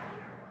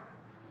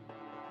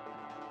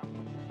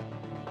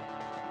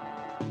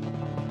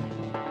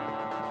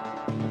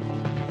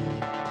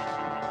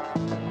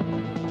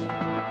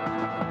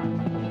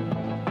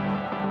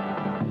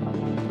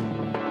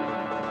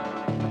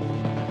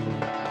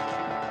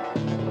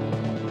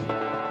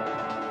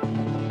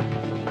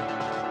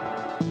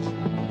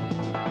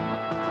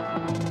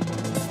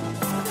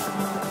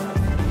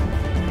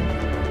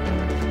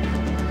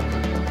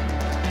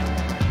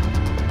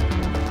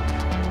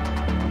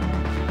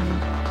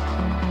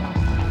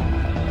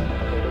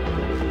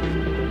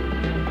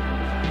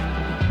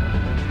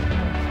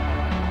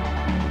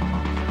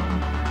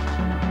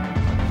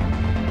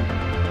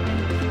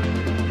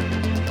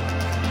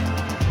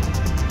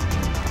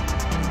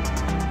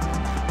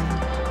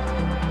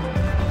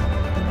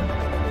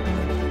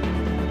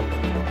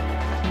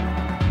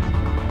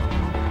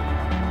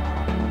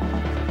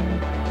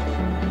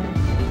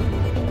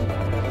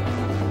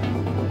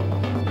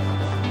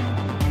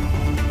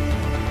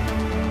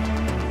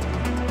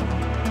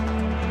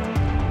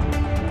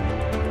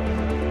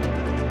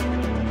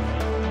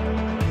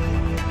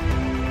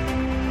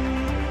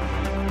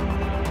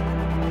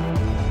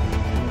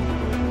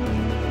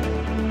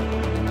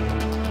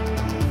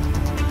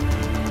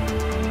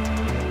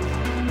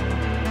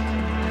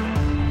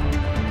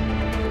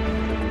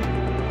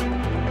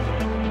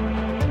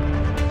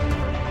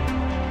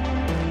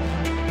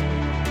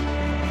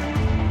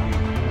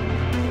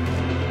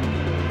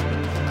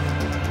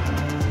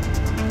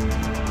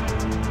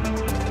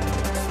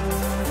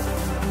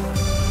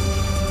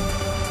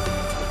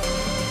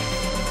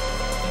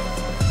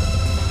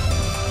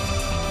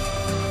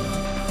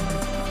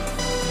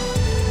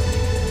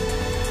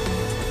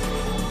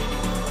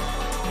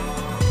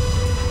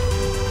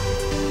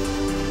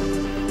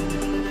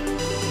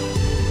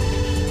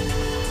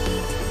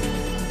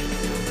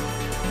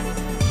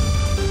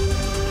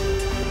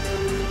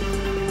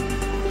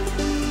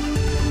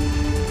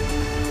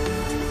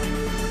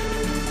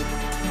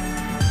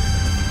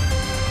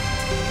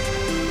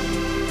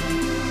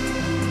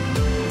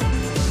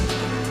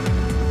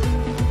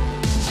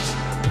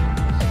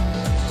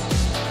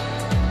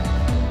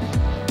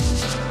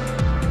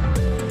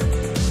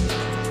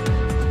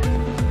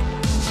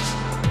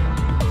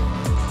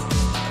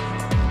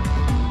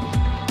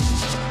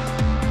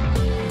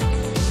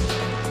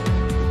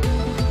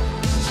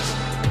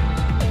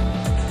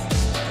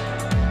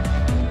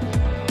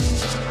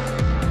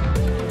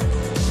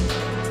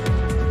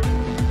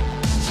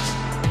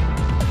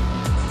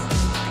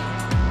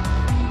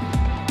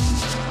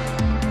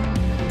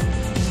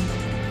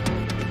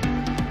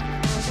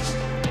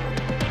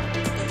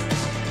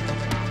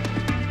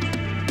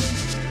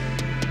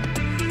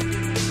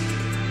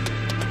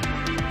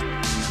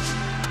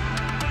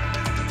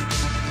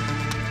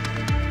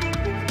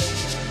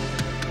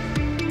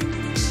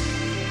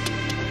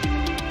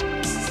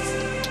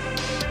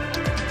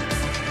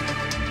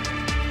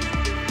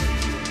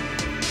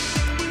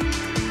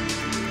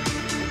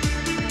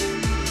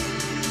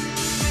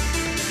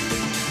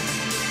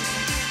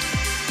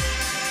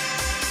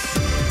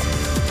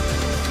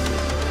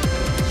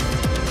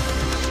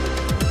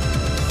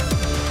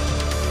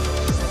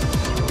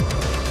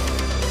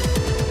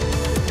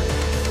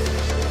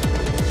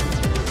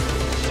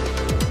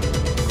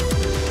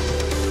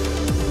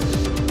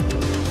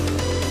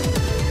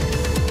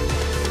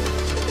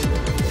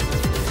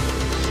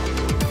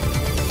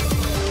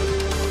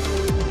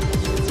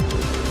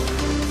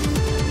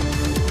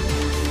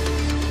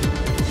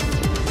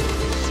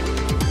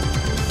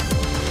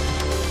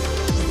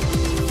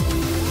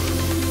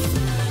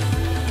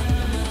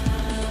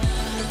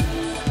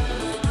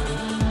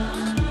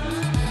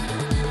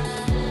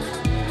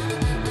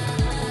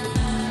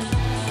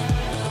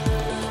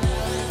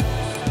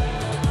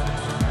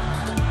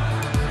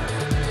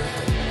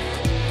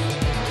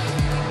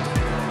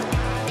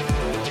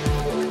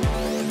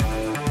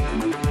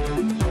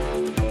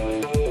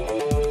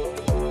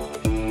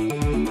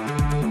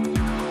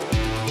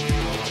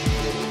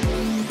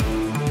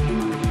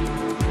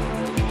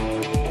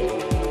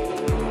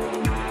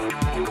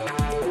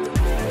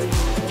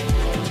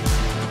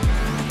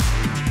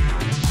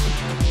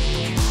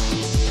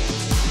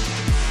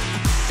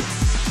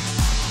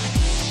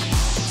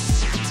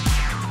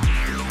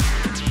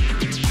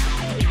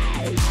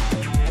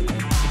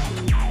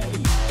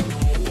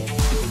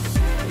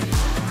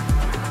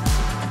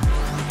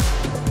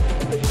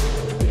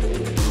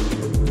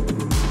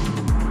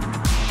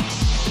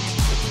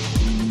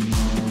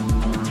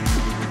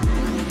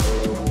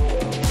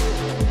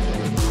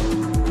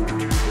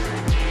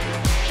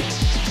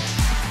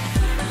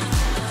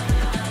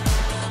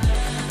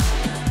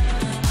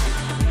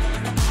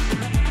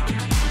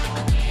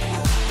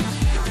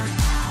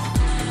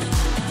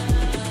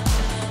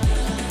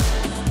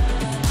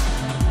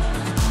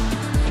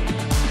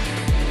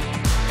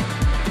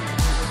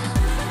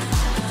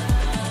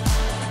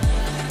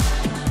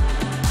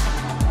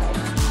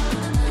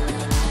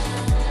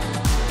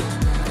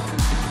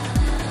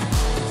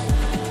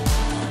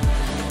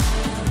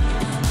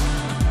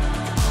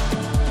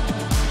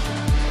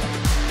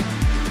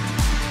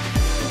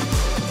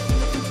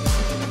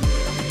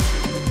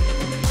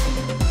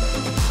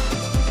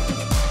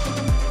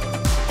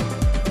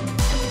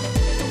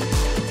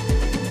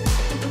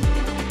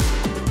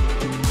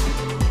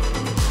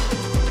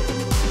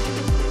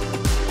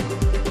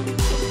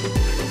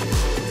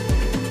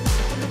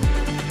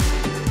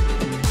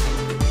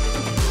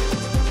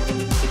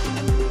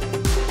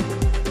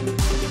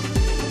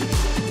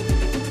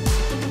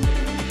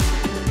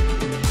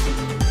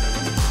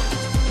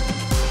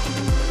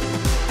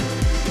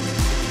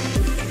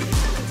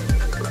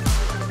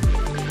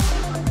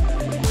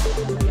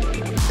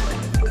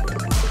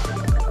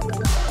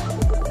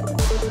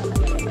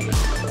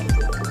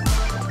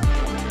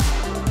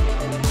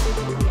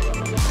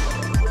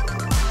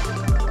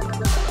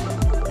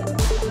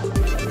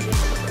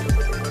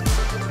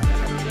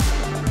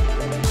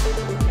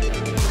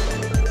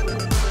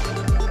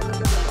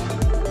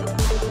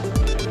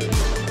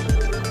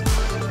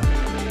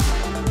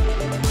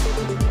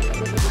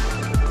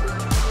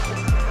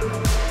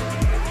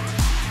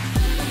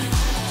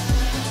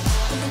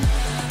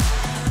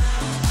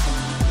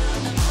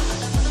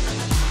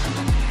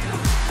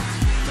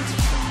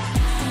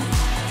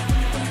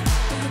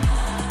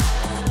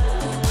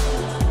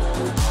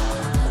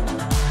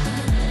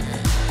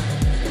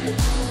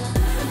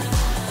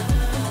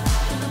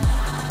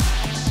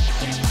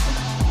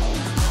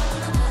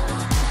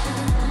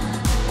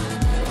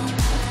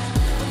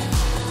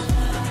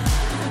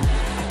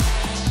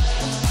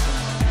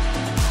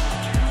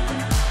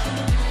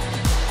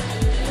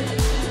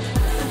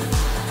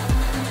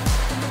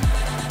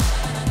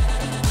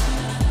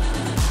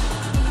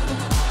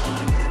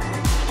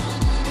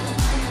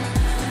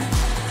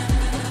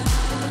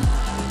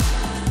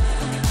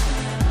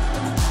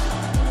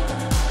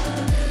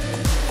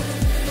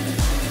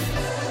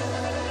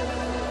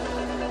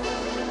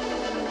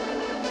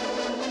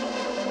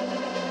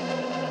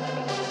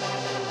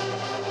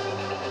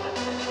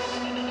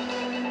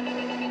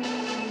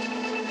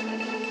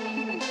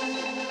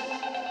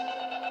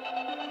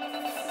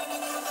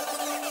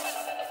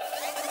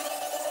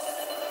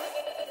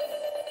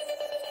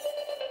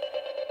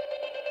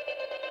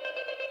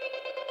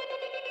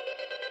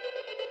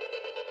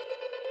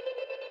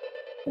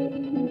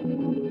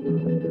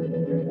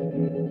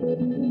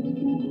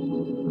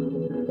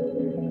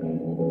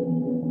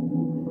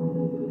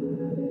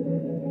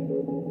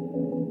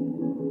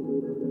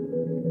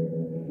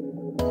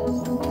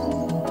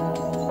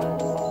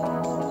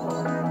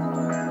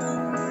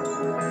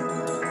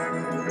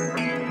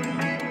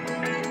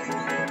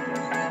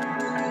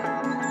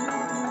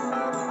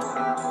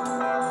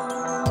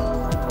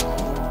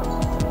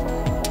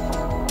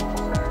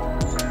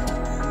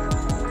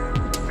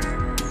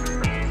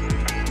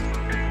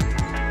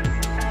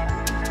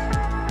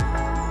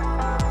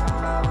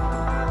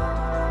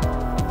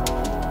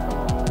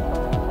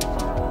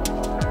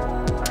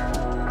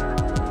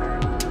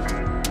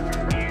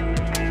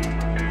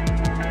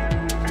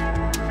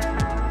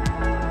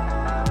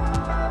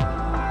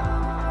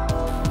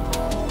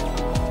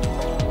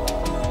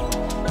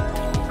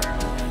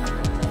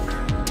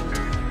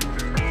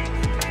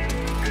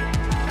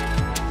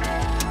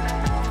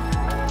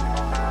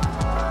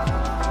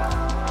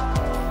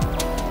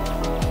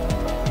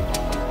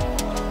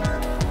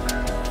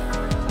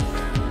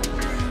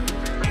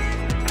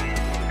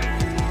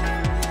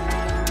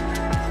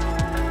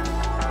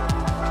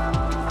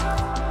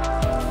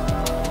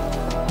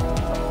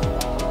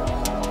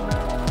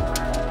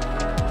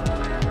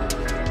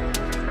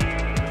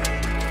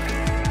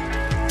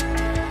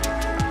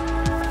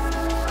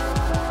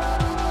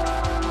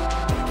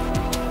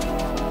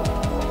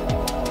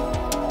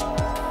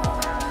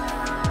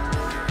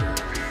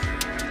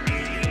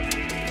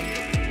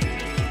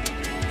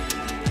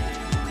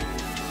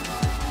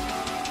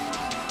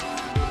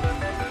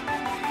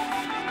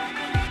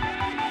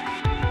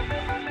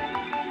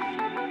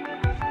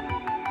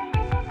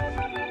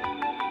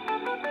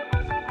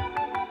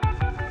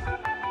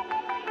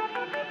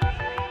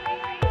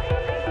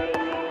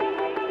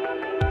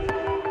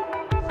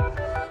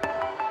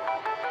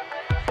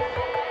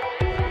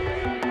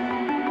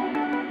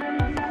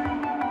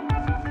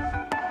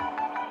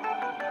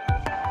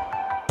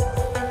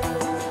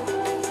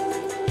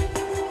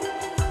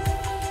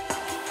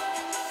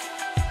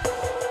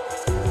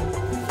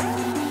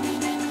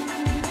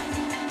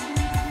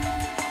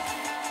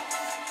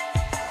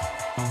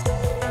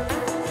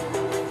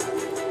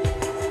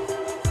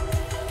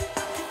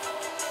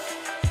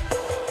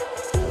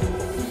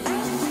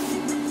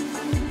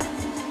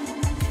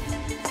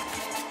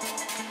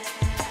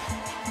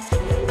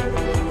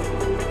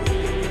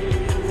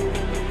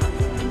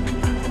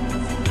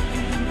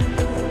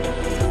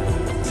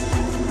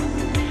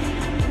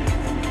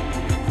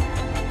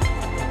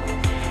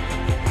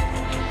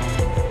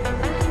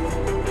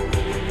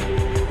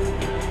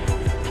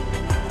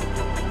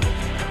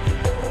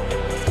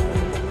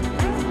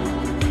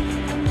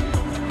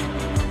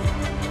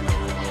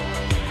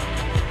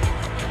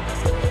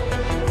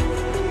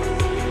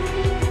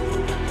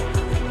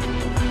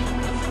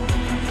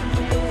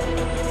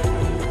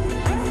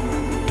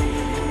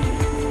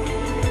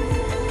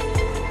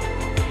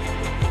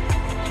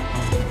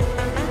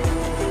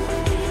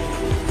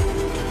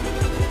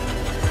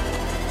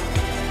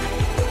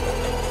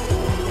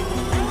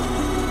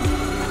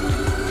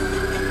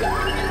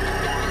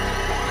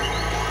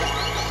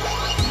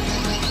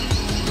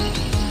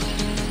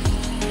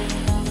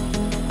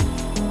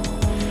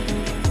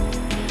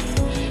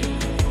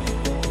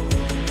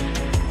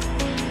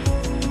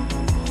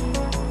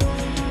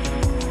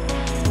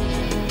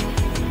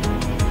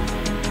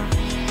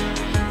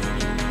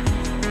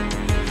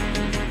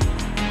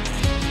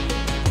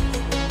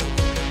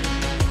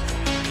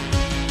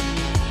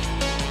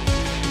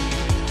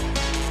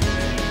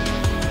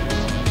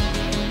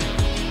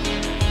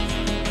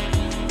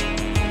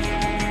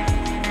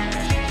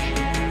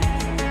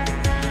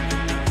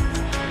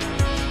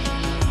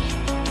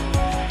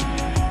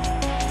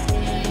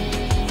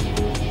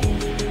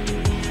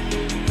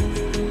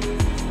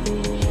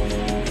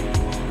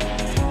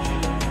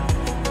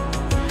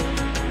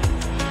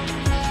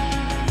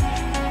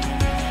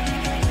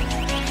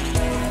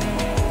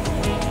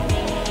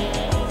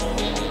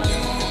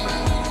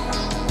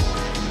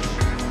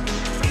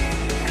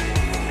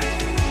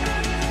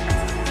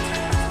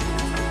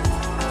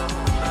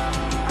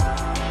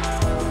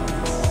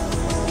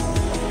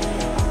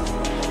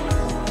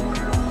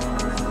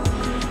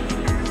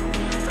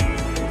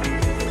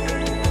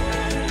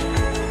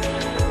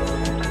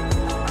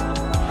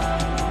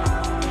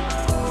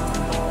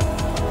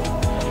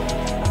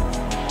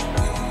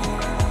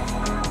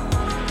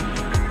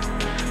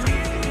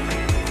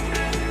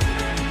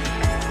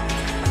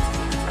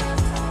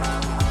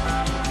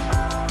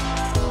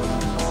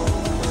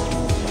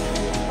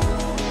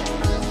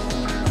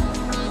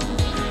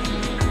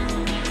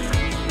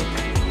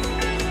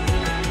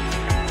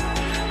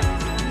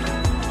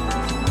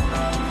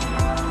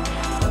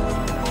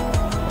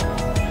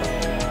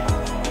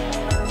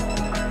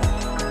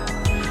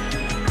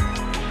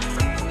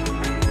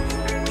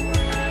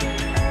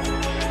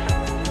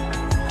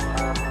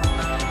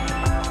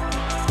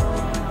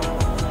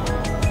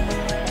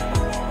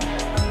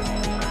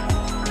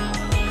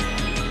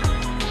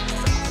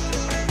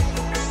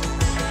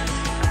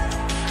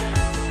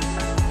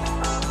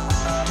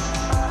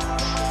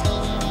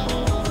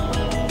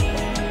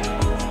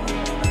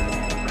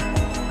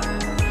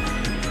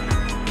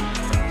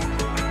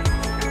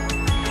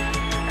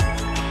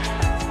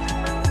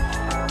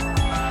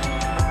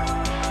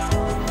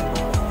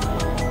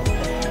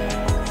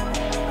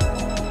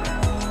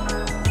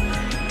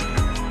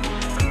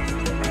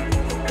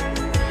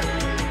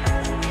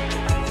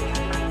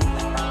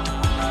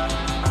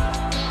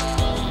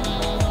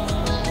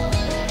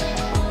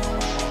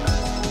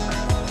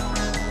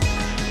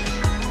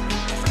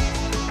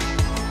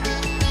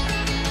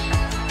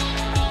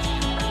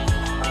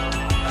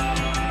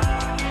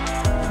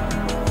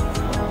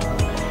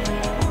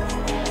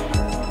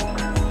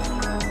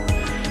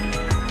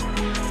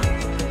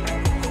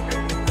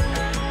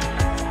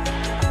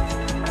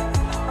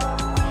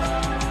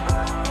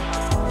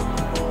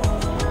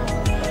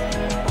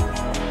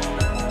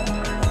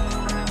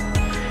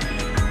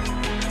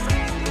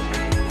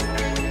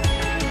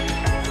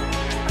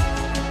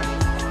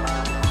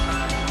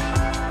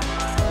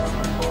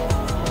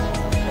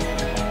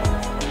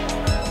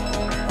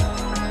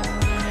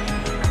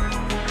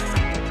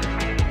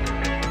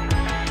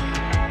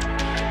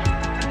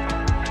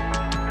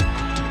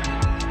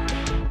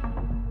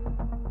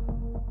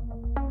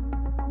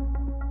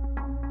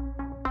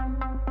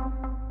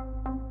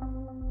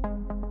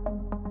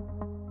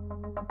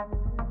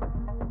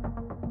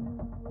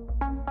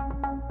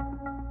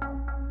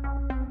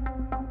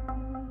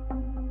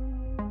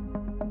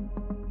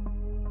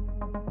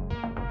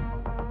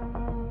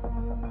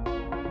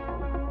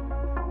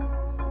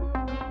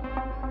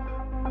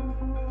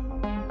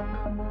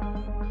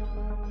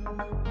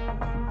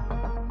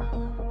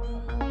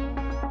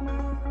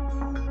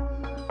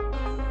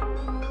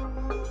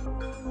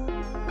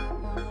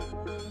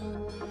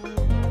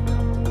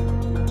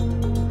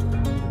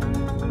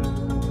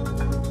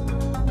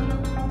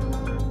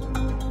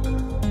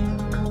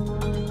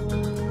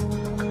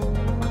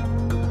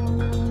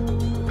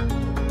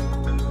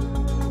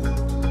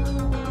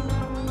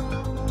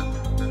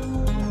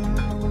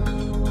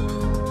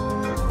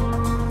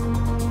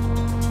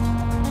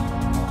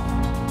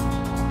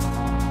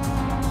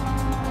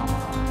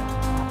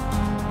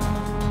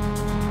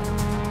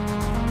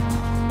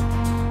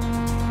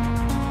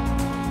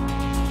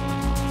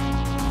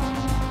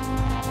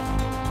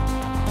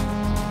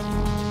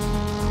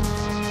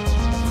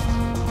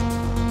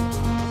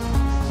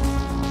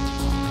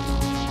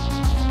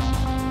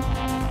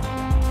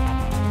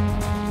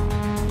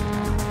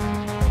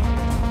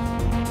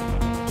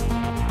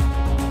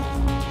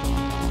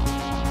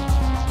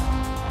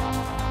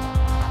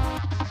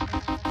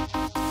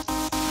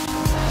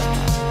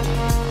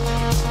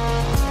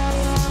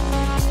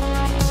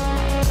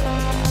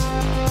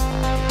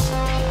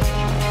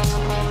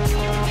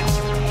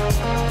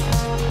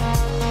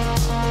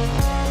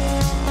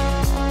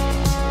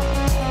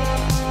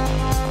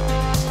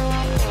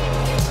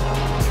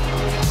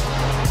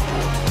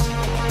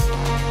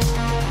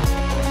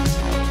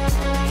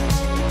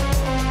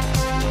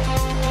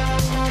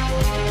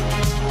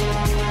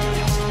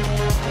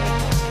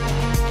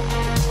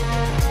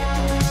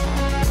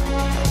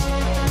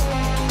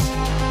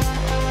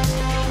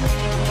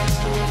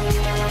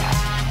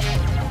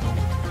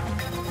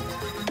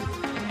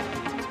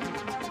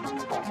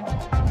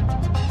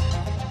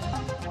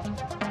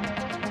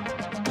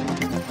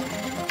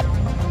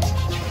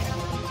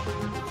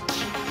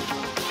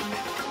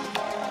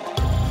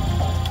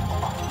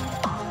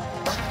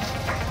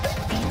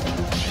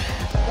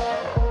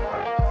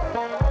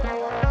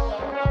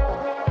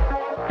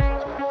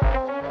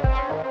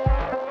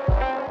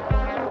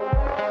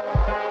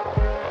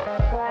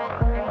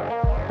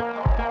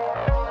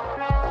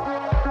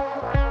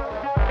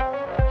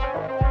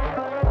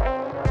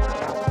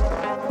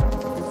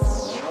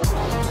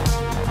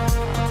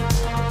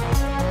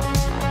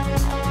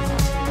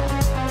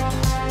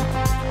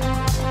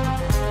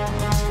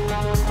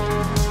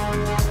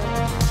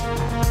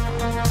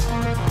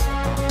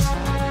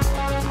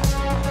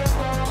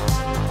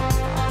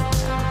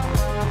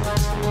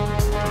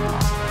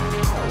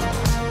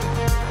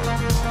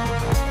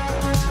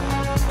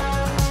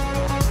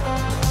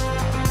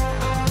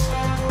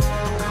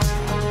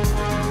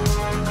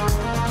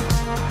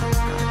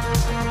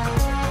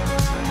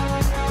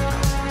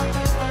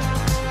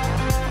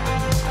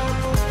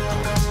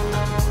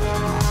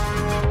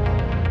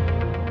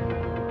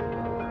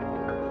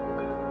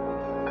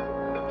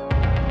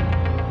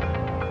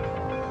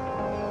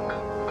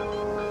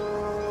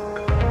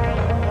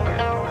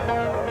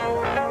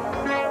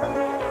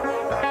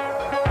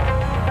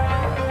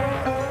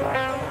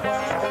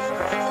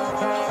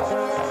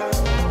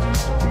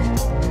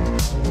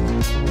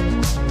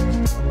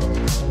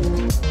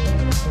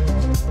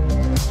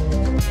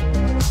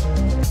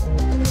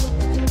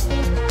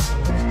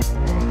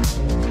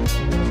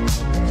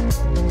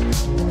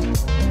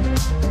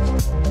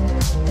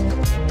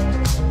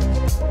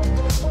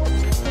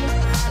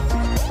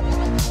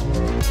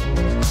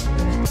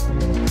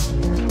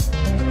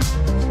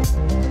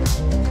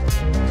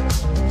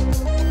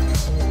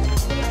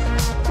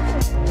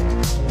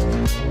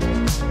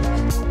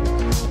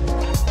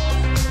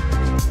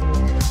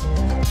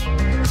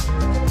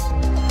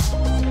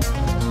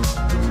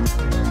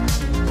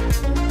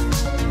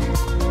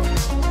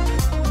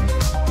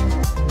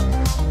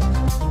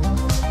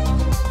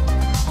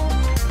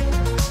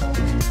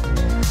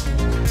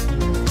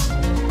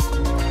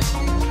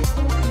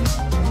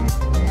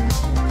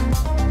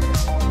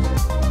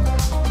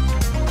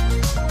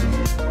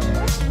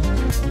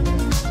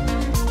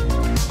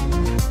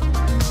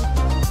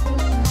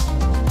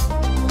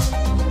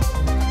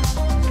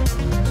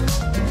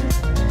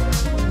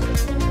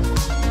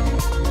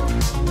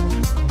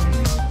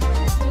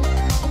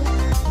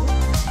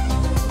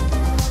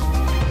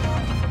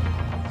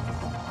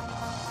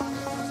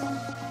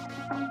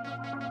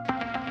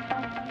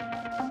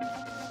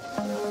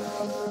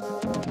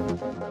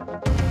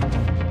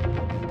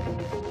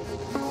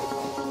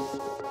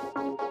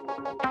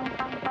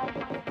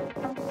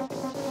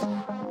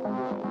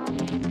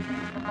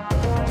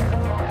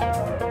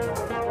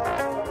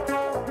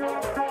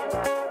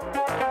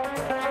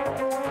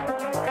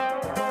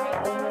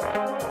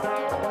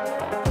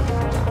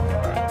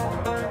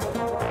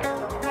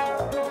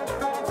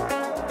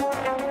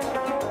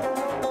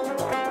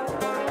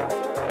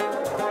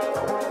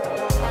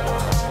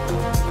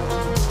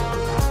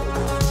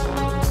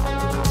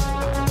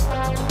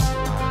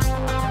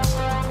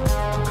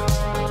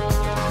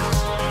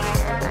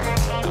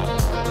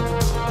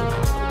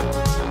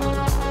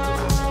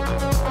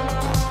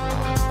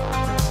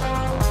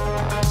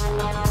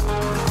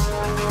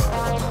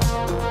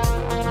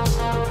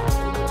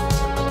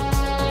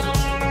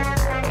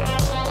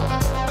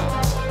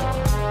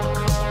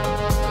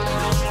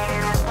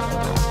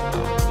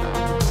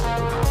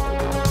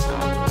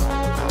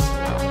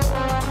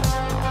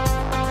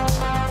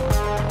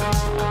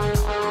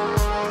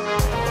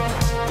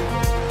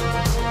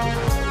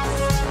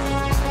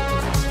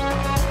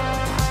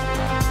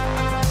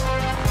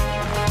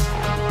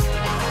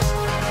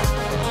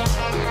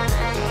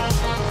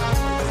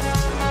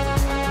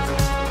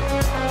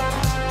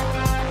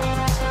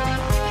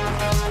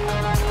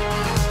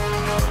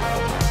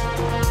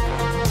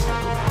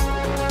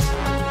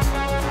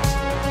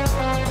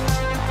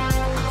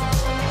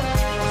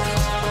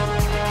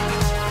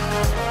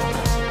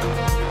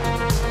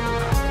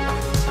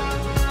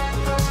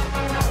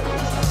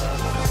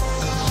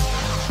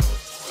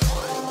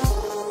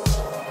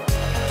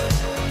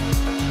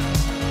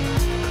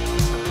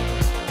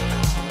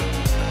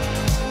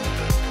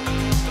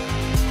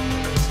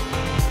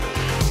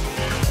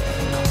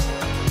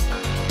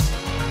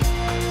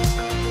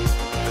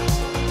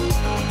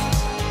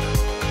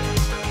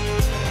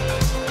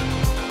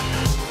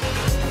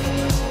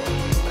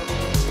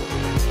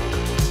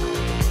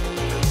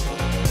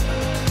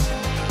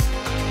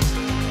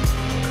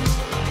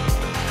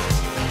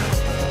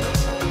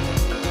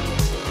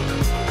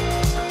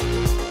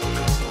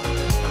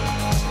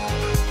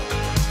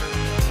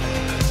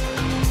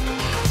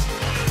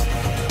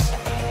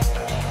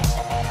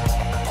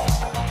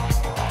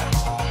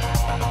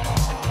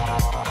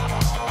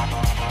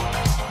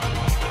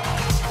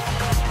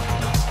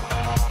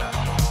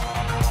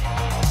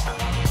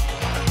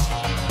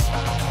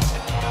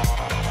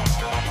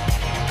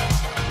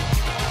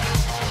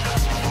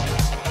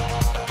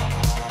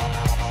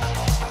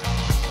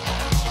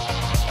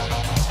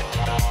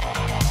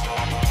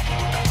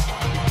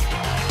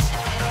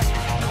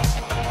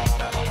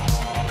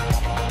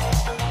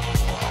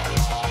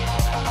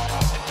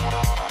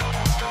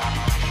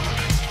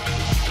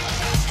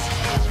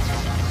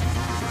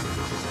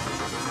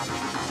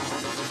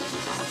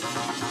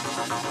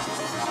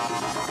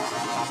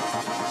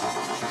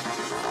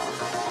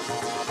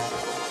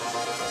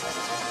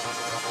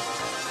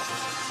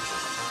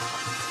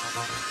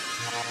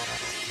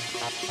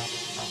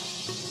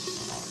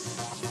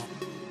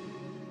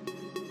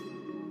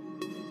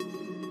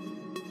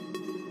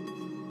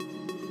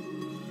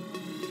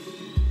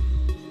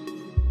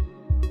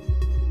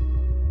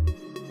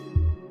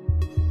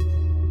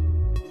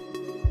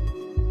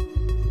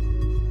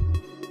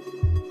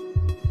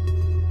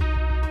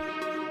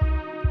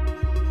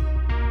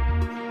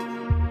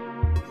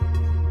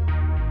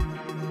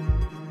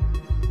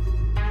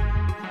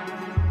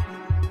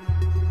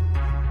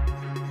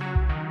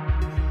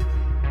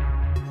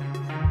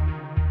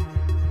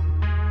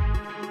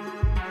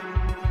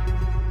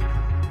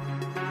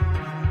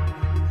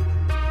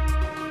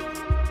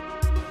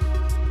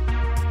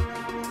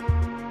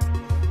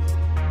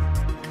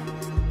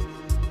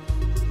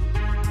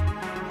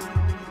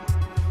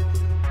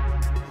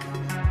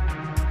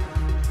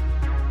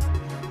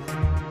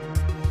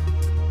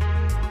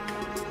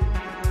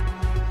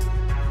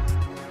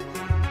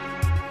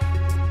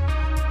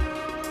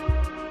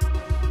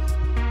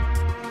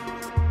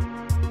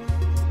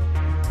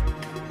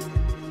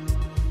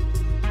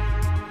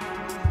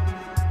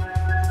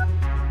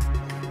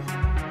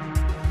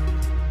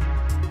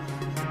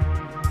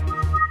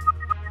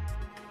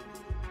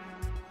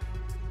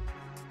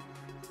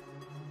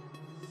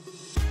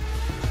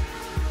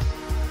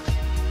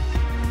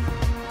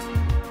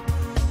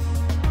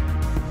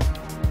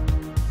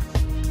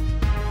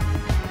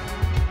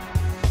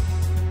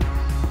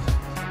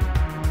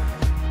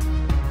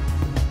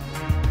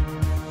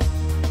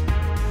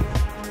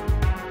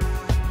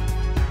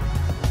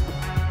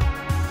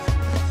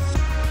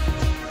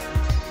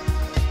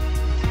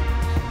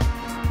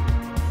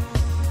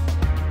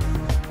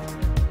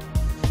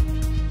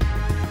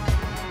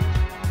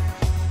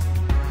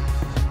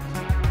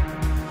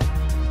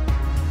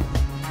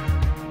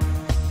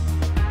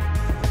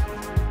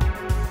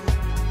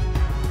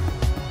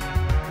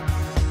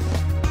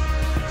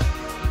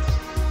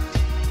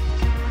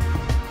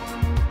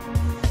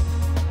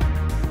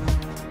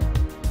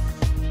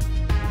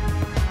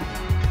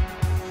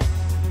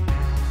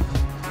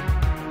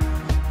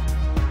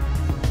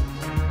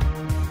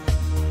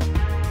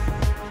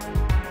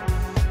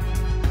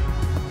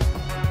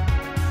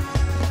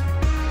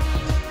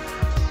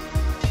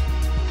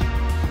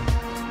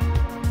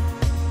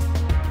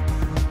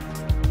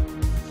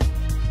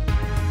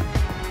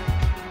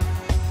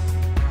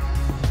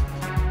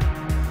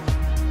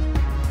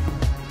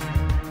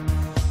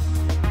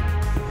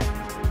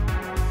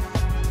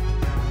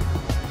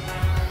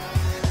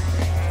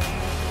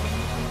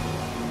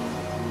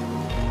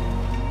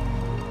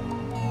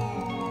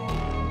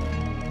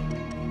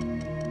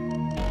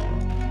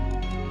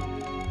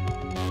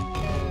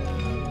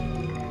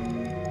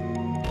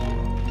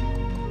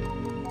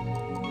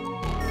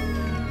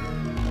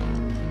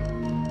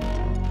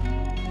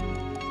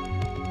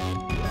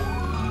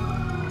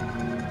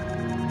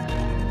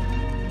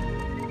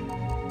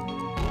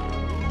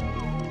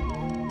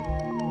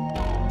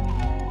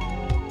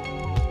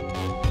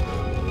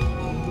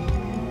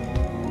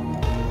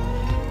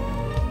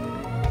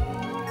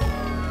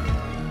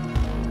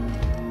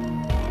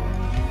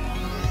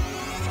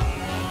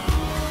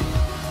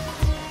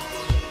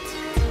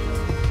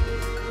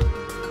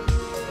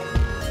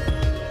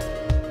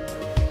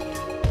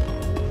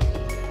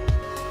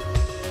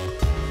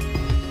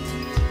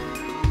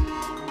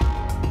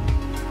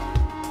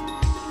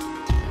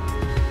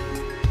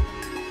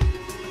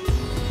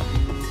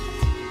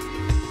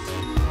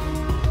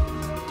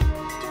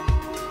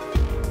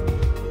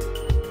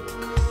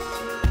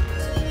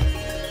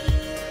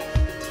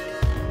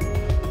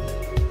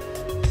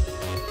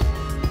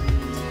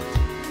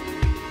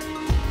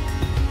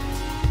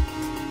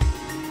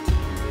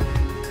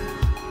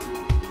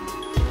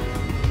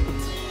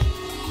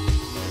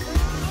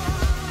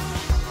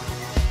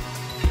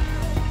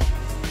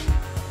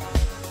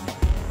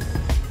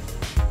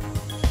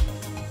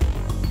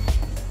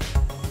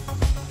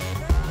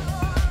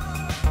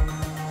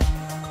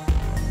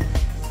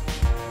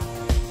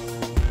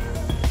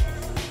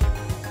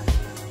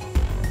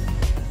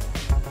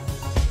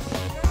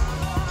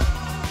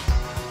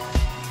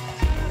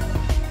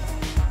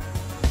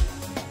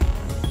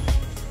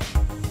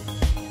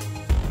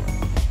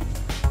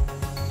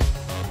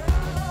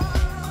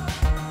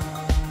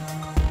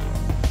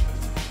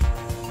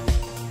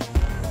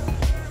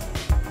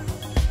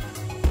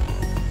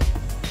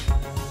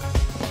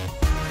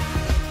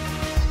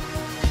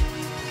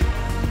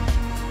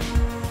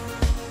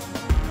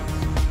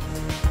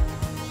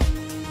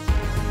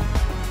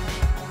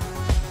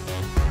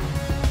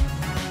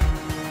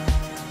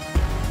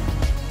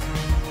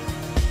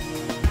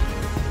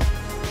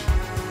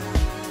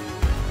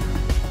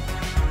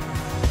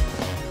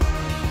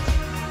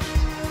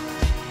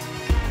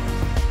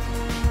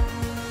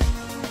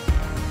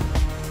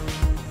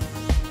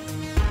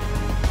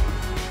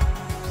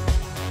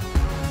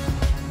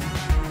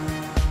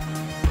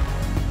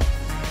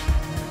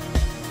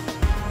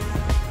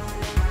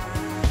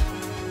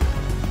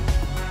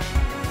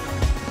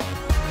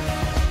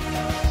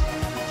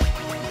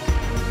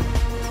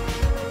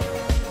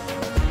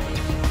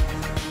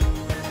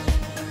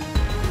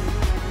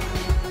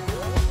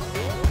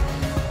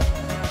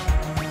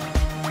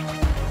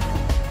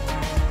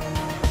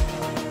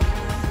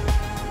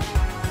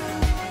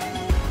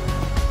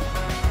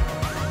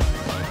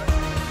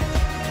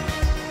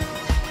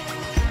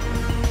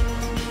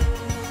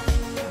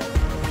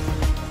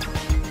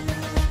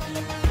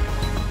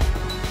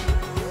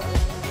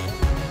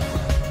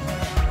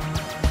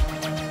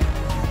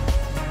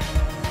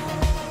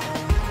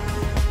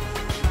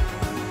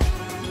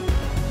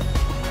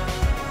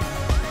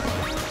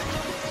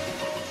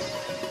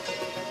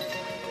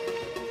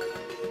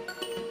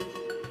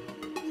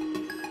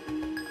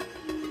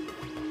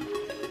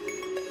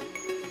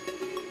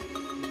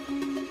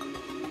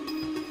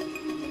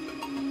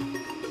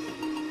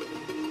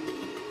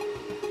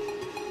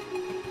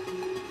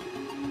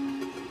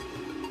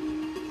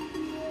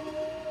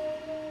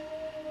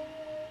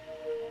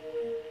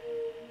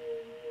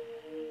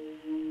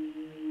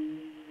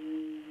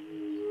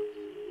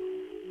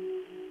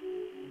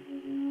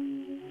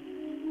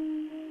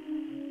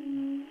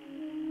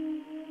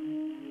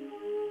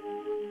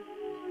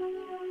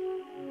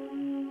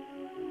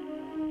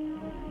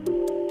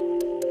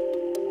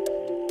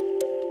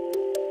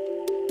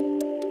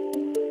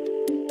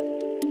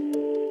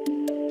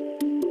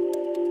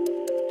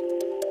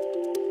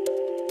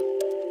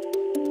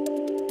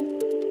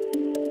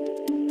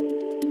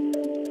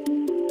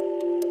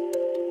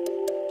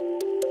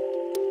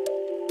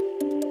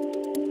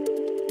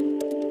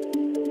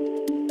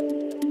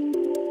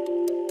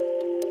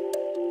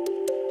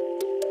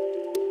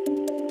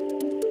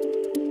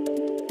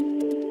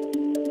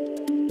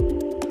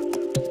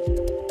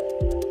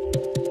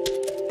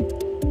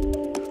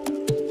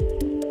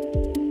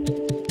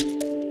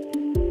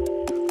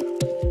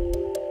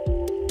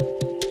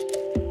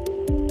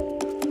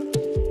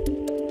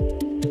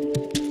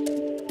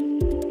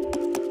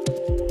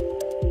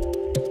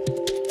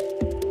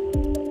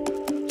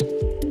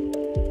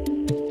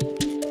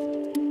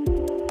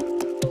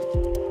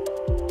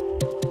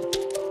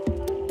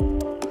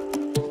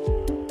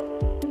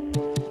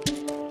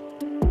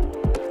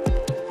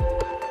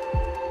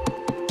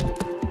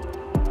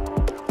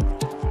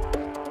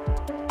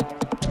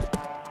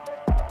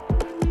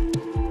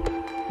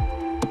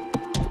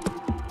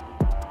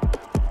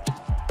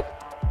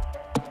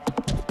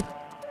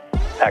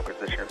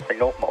 Acquisition of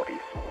signal, Maltese.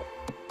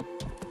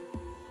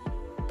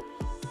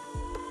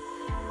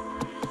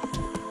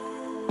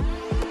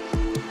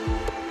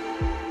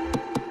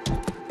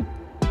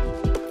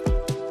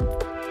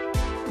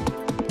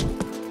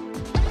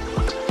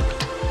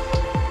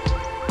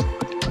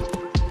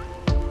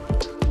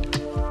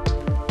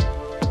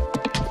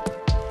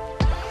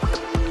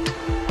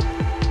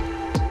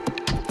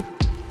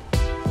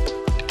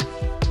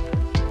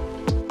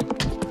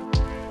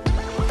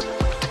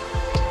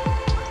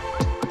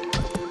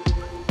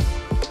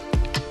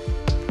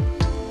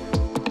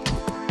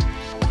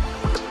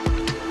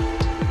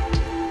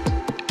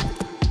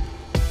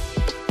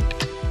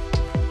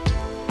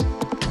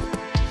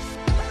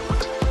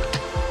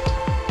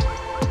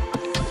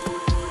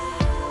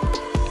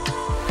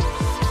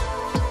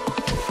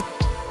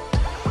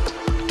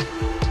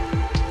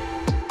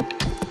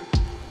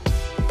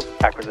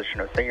 Acquisition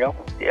of signal,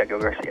 Diego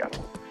Garcia.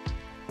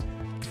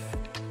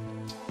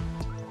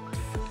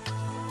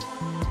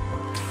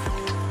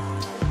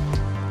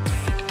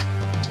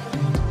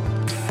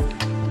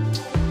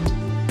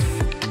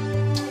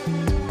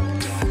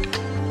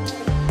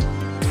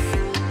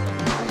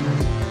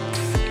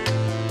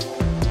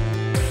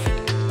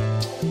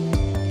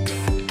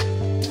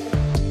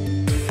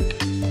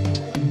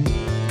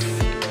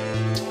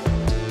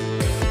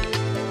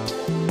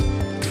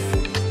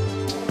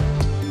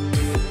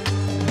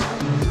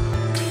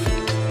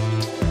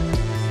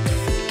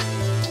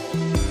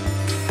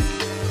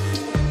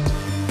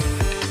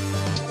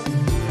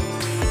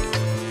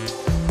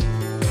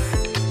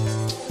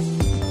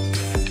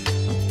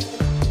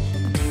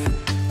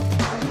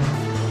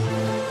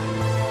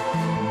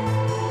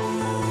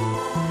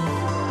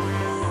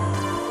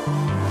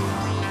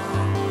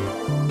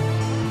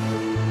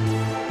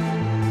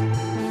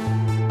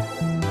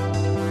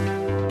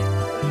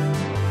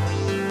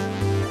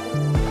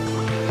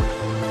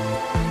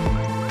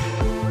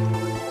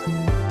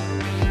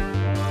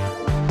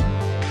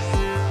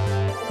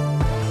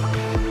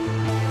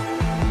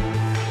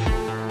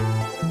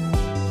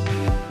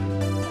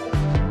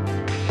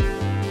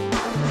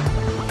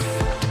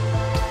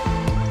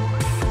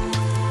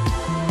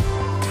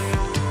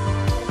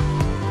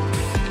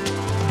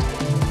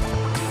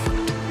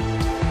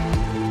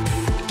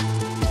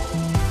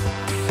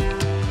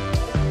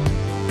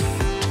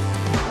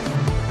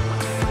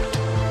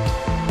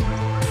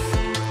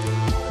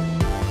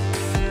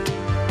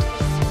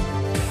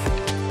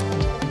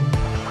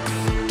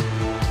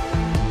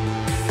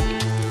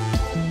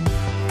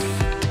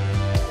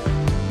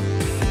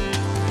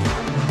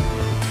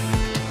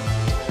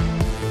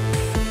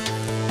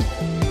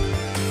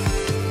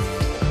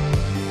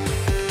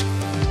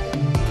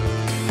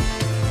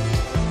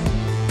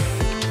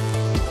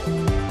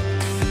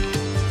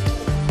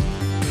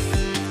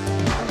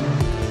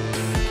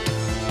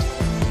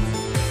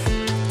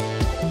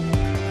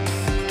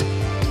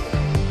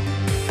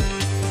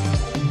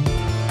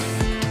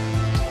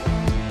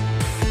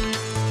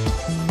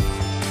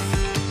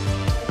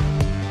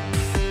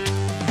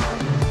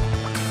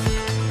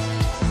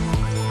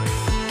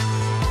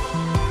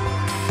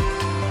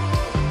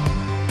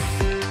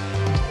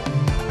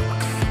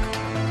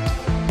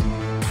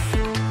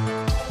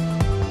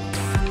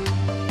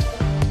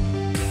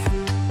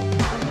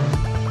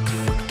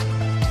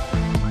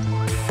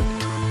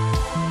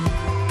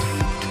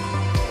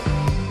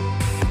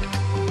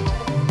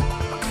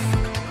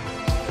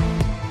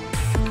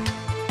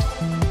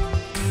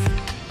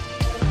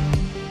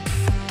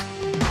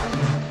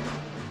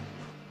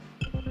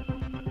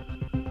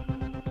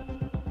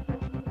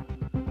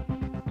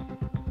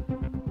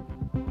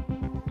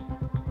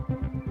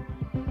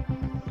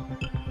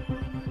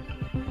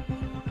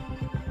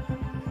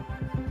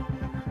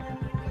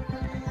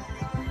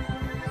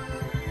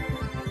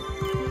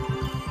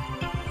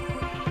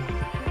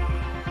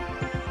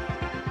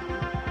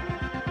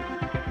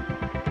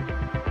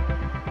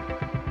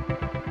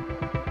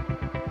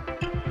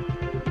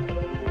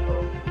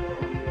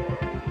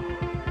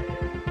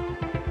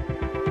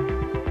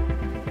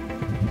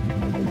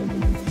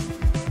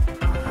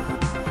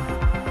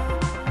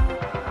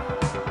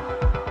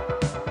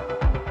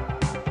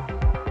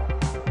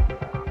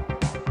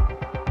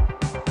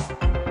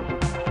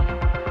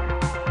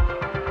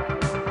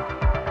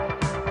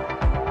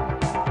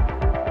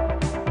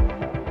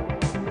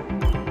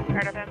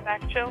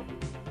 Chill.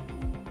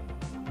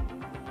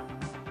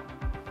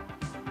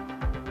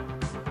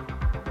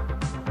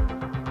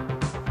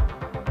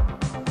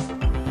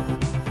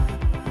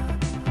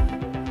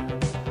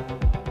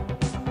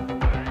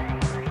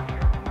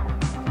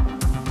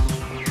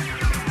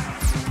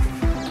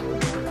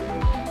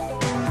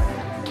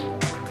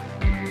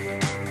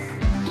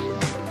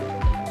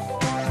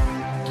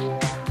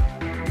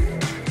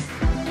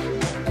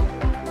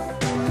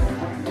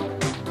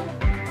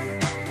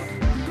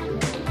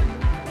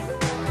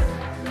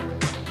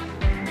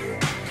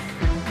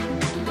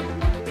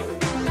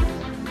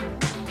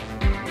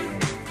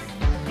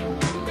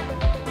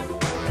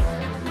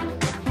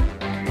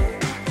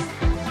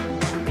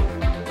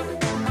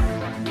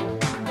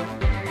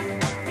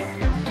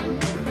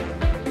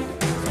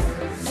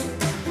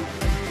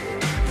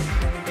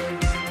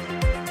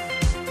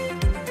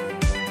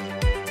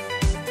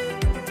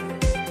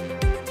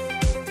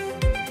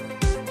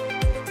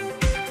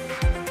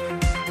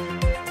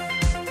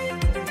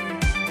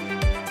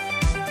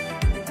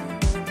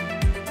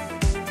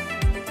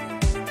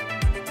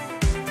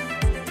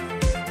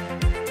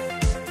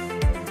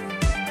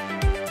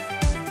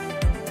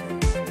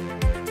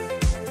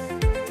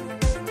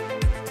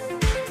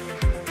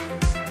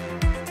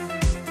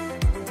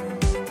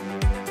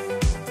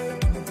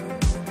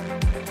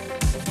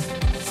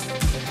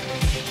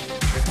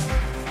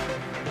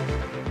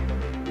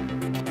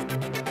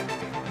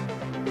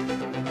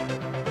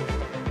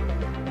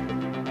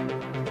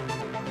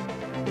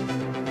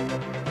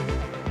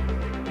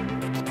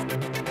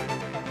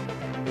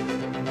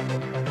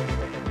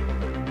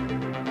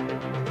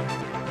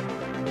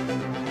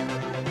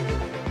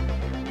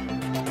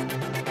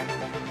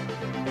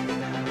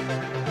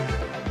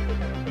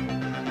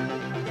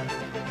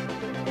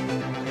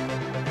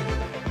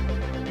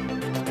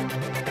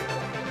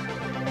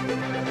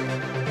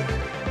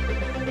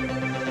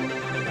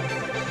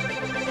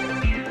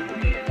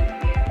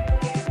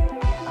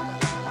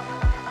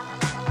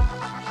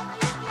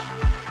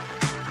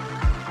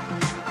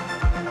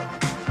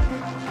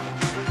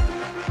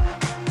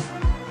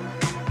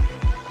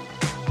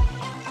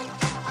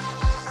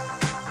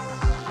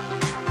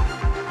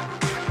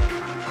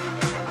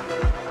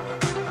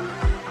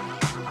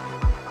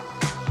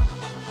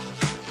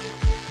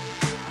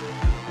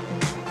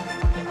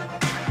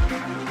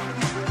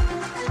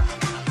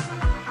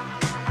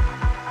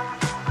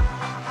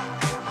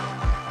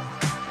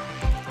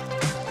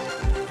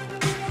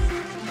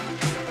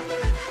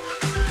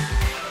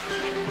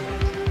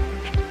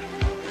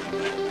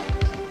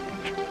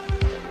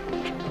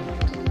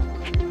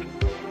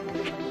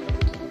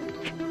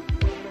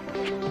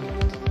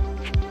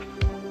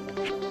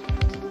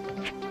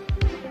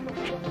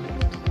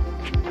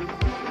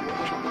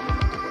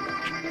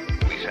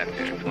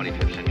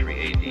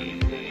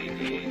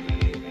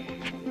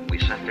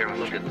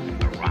 look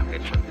at a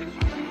rocket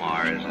from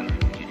Mars and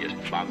you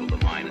just boggle the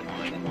mind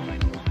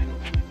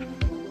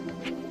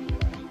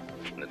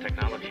and the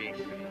technology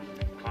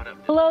caught up.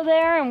 Hello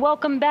there, and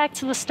welcome back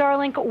to the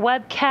Starlink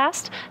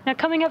webcast. Now,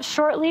 coming up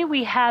shortly,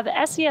 we have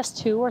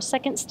SES-2, or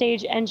second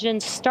stage engine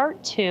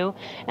start 2,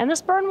 and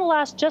this burn will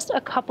last just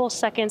a couple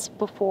seconds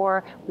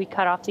before we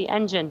cut off the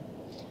engine.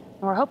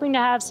 And we're hoping to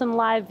have some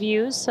live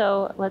views,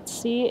 so let's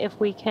see if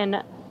we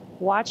can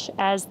watch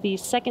as the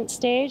second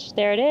stage,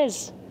 there it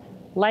is,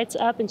 lights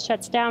up and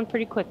shuts down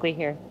pretty quickly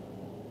here.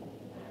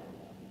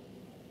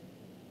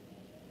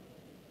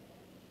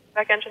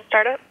 Back engine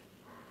startup.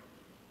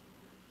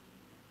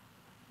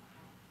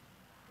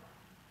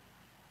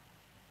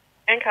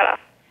 And cut off.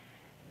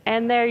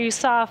 And there you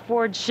saw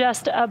for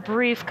just a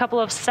brief couple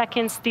of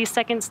seconds the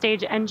second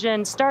stage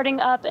engine starting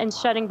up and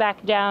shutting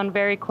back down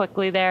very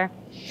quickly there.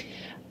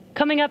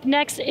 Coming up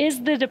next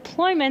is the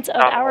deployment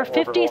of our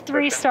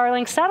 53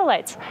 Starlink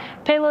satellites.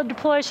 Payload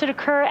deploy should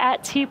occur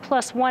at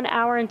T+1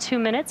 hour and 2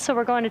 minutes, so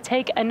we're going to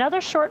take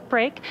another short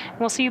break, and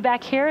we'll see you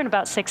back here in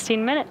about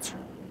 16 minutes.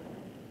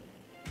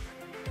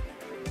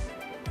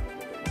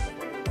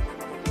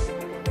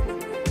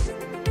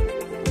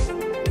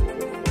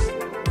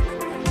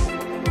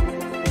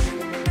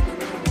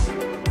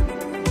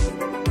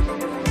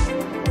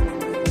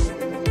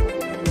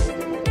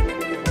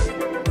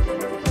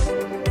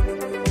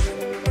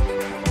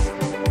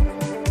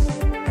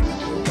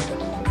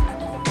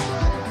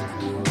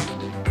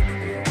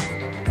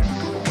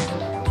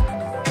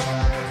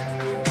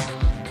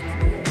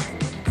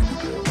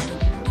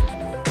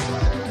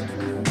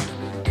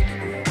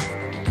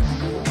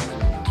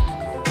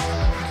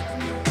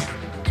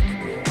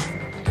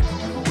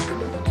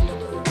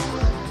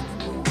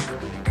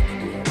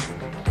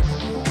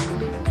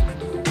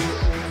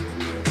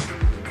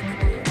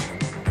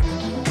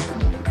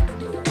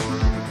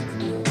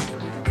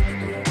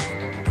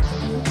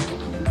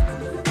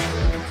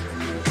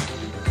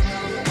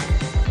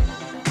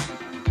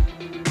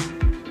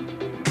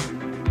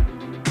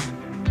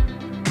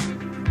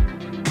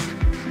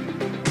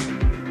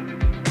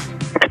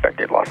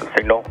 Expected loss of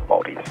signal,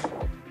 Maltese.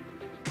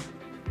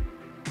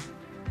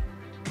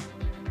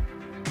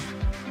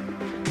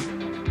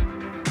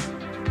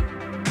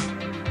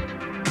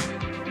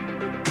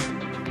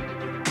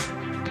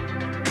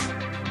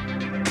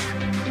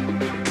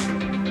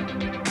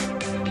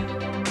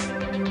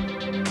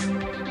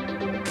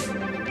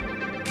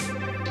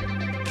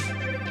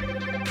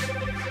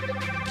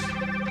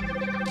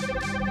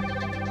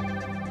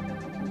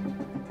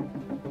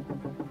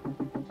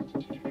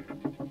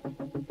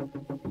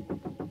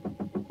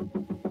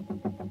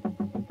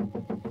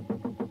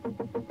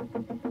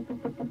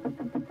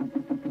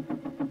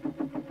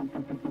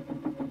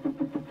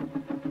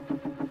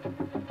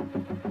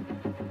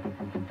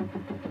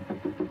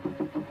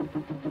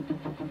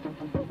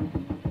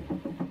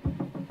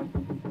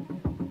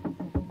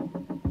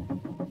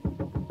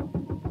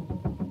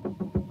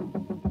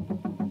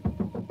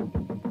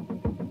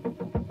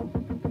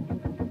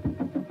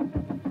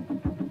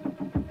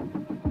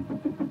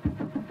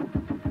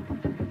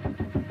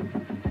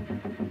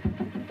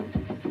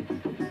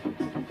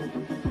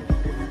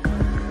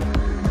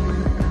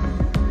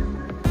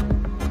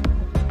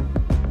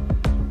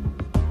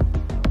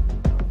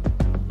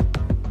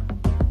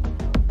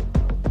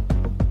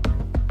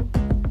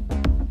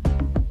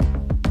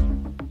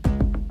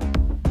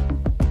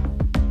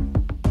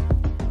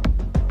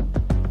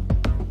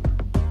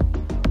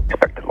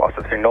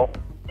 Signal,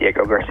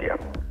 Diego Garcia.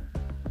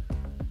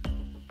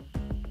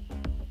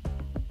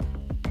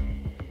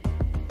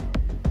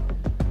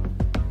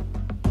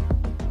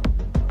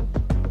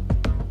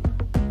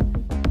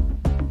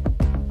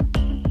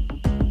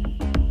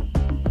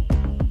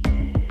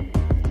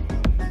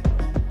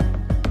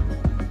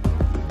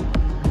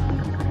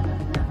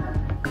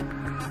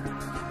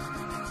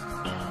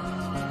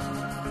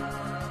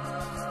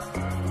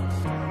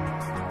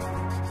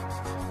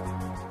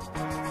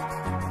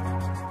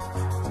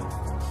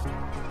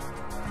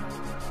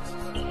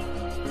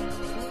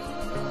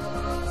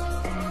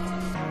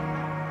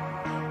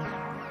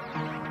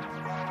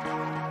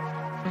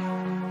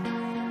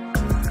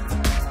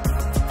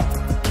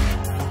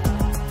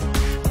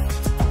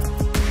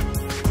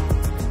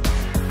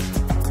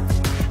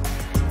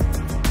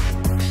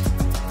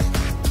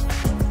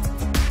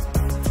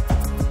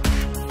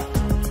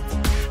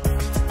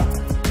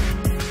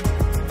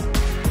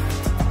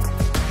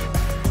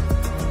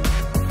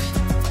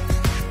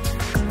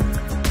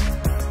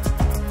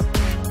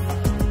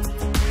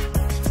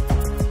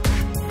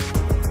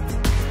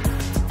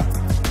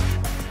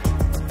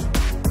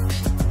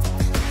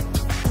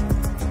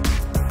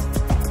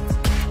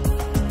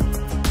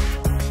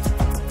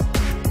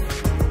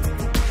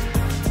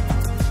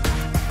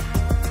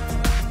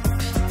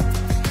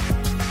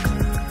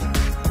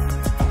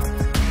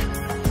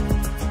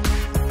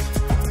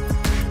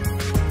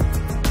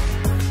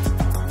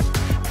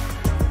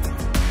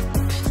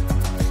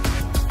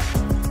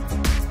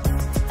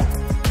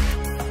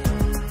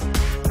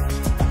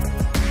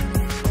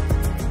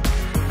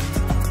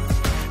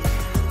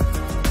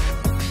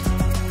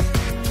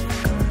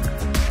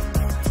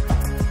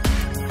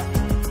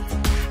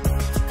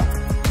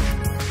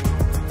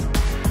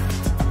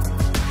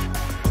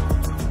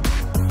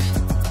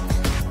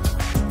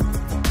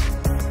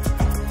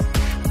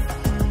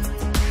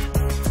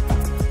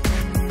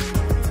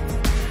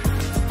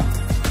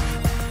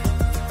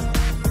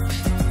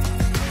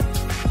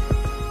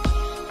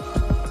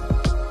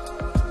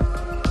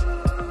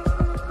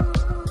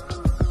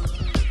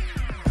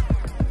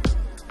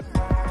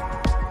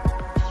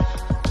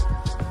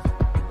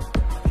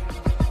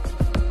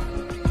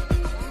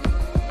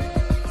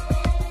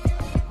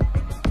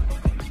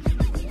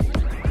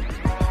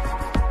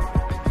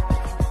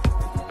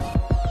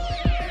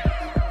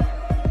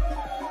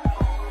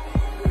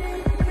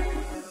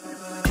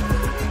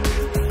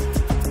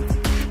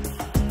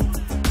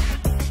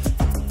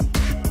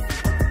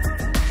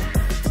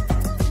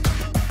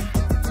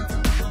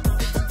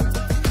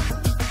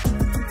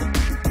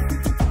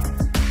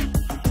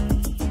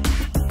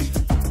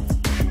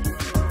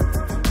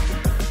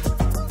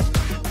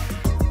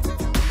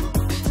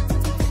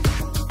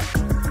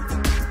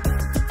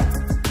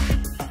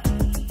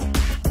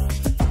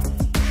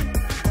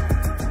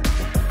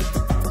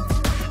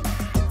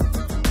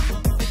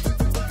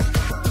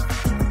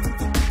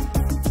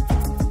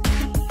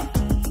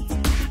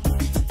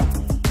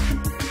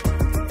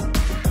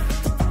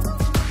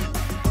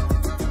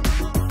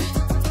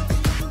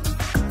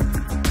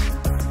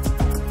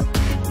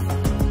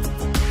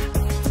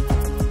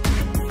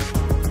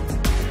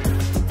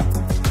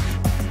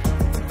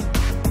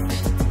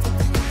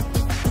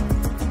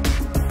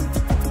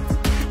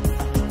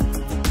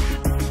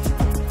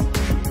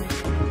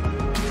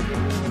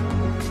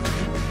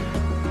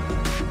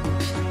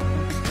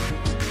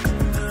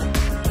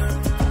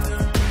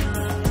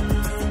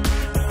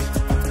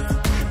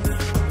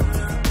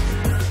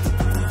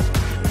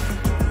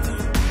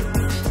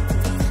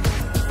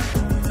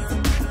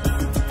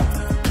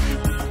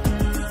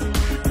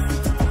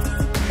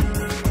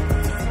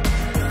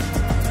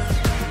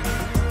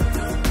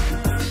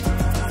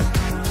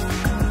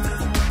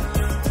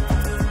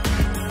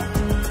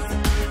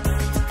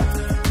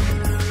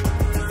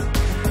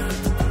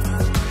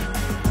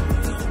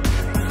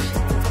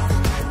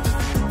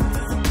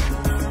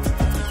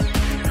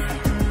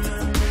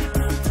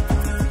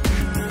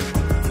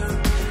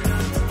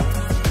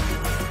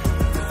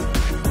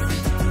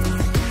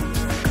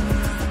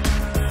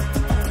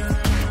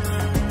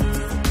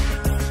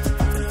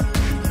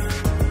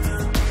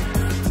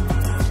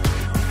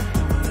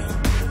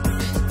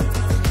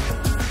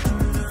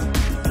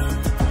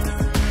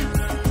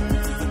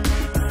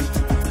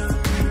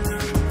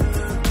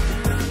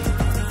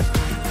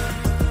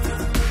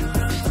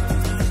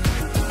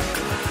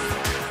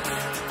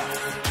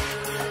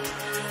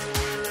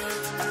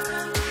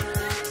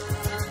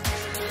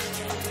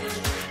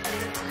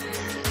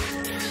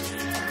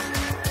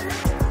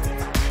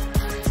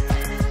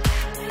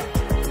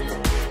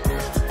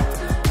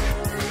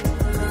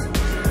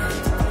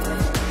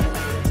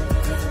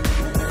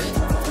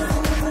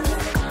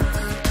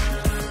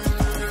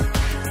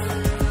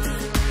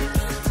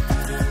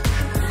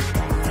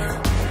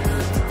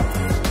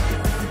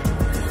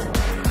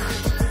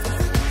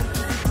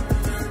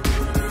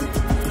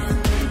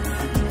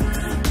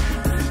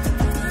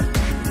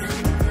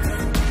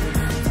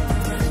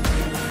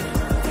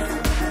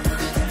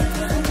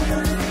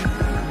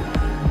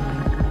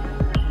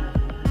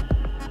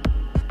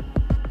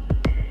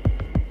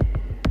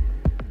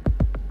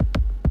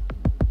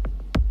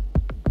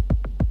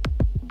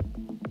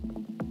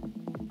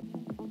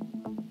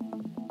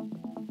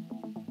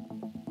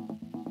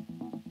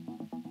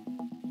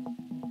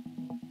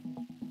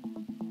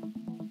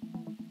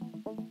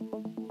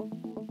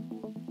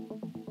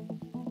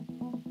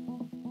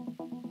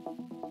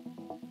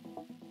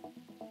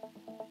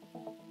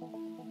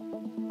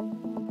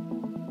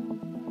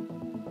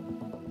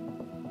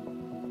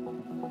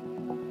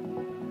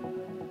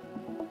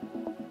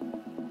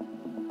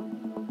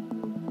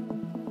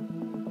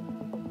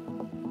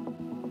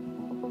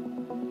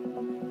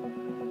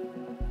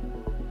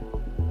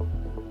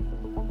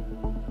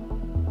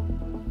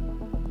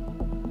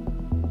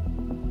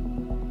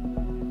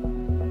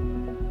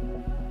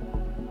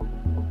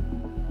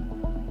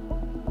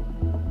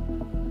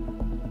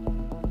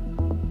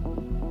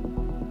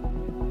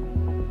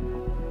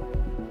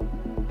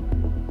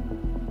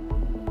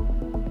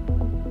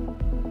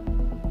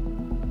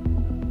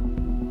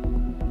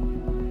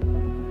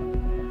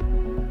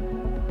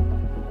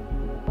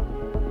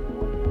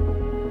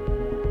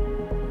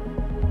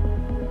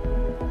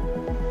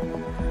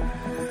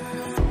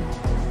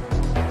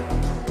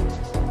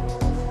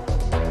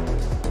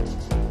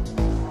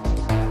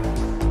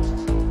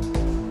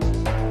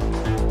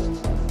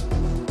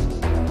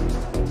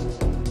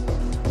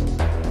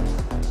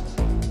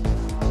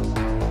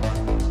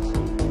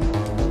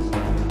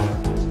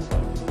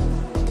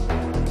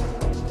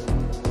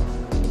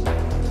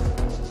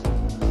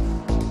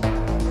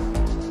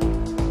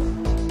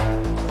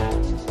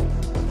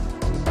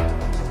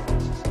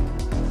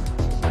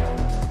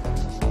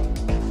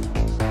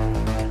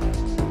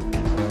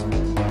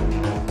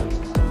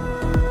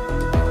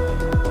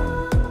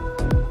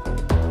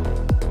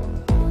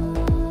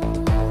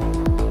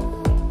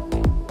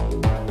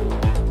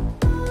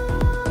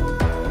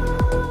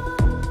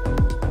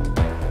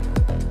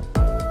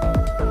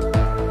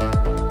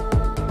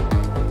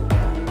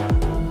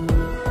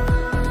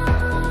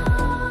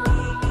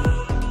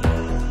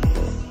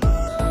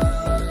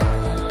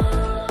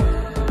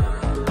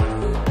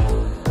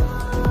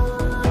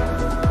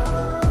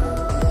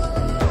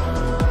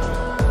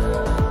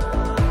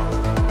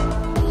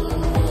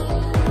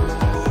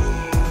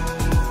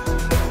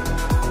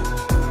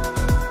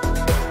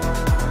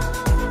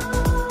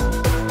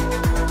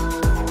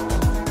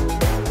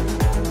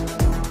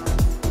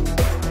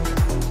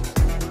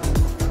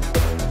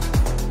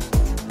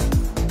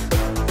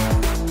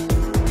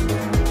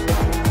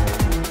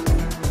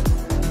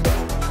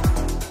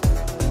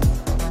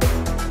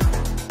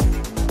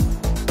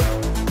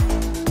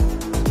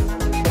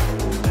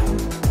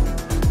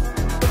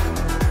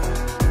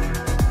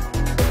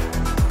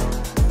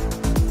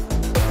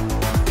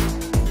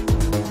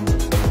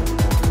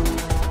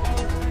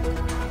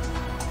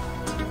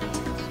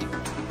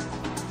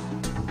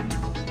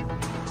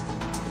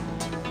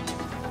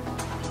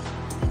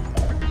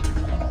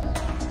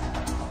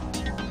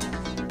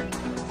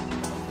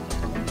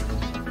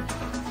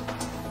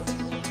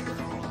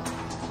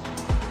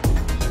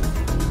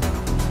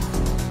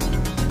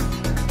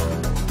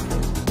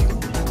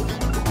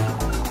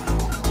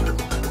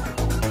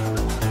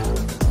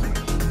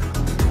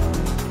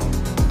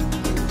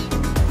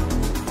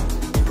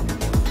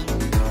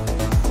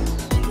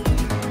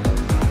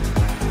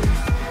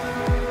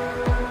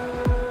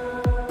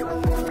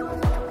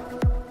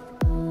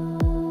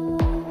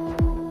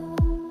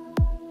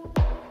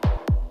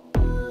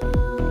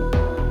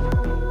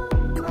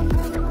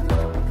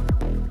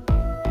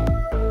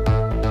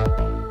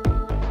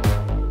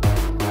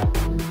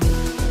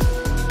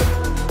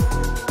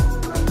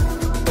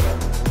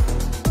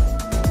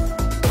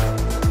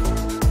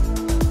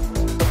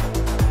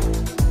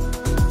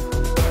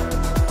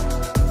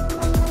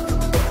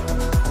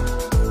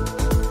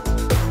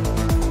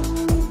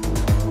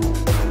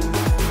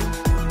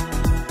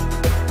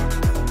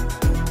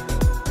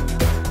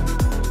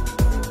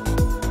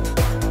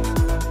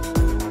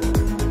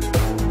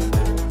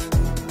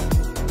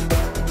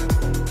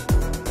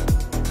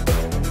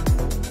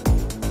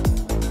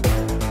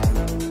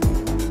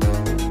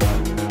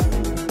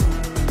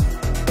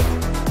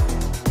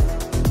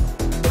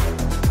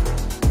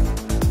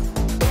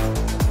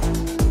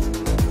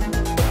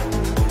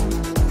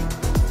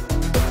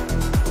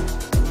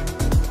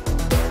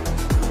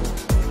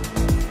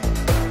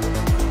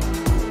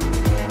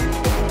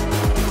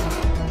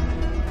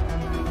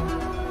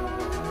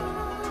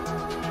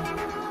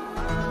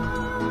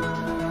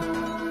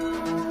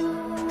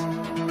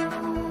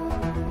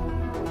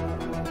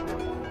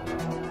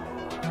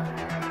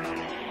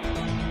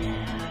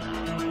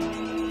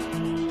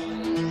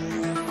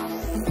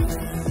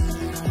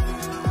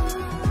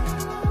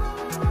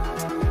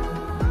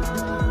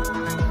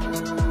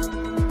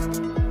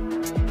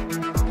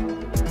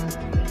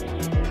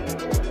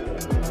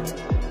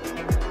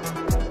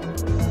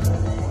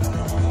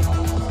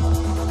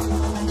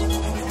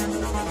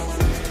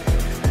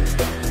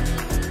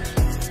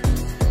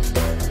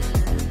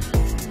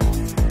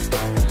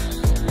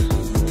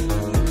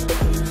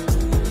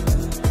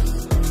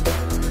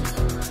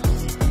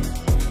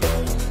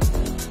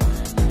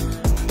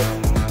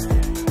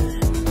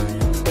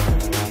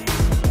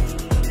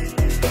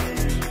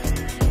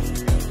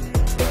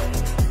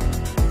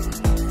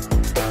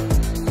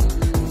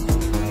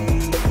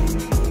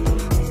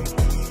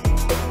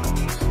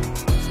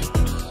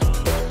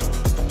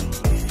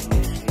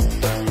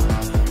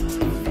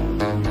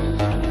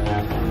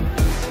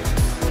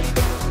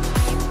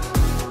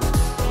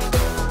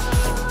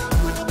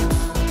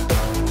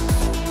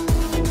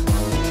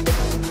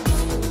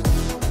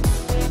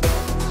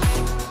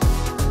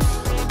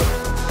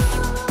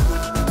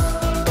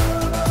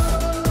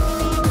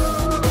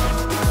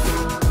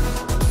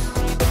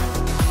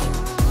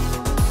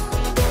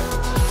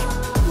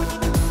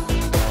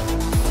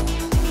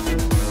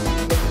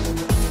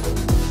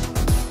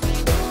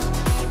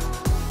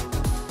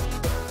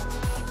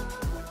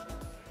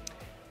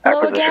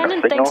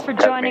 Signal thanks for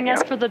joining Tasmania.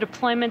 us for the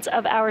deployment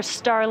of our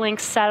Starlink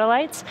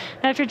satellites.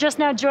 Now, if you're just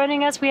now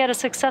joining us, we had a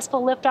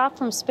successful liftoff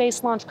from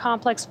Space Launch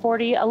Complex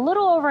 40 a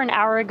little over an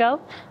hour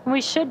ago, and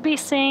we should be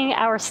seeing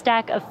our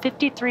stack of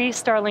 53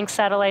 Starlink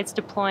satellites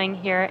deploying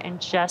here in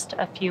just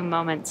a few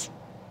moments.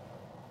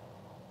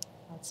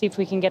 Let's see if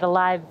we can get a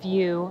live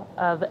view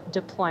of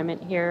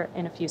deployment here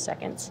in a few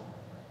seconds.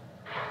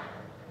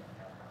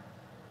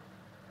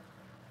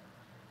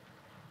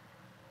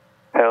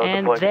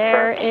 And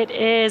there it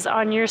is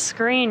on your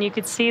screen. You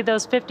could see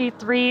those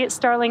 53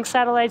 Starlink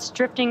satellites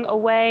drifting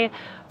away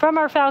from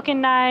our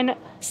Falcon 9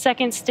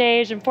 second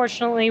stage.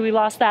 Unfortunately, we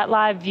lost that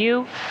live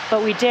view,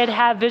 but we did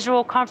have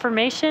visual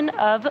confirmation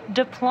of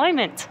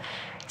deployment.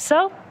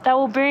 So that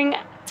will bring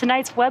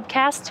tonight's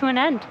webcast to an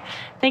end.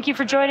 Thank you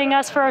for joining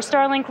us for our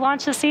Starlink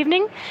launch this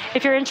evening.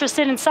 If you're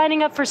interested in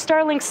signing up for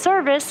Starlink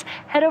service,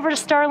 head over to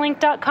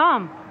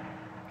starlink.com.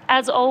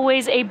 As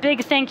always, a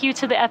big thank you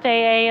to the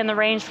FAA and the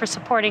range for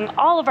supporting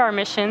all of our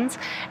missions.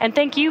 And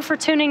thank you for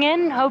tuning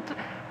in. Hope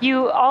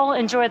you all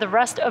enjoy the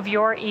rest of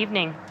your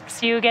evening.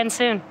 See you again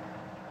soon.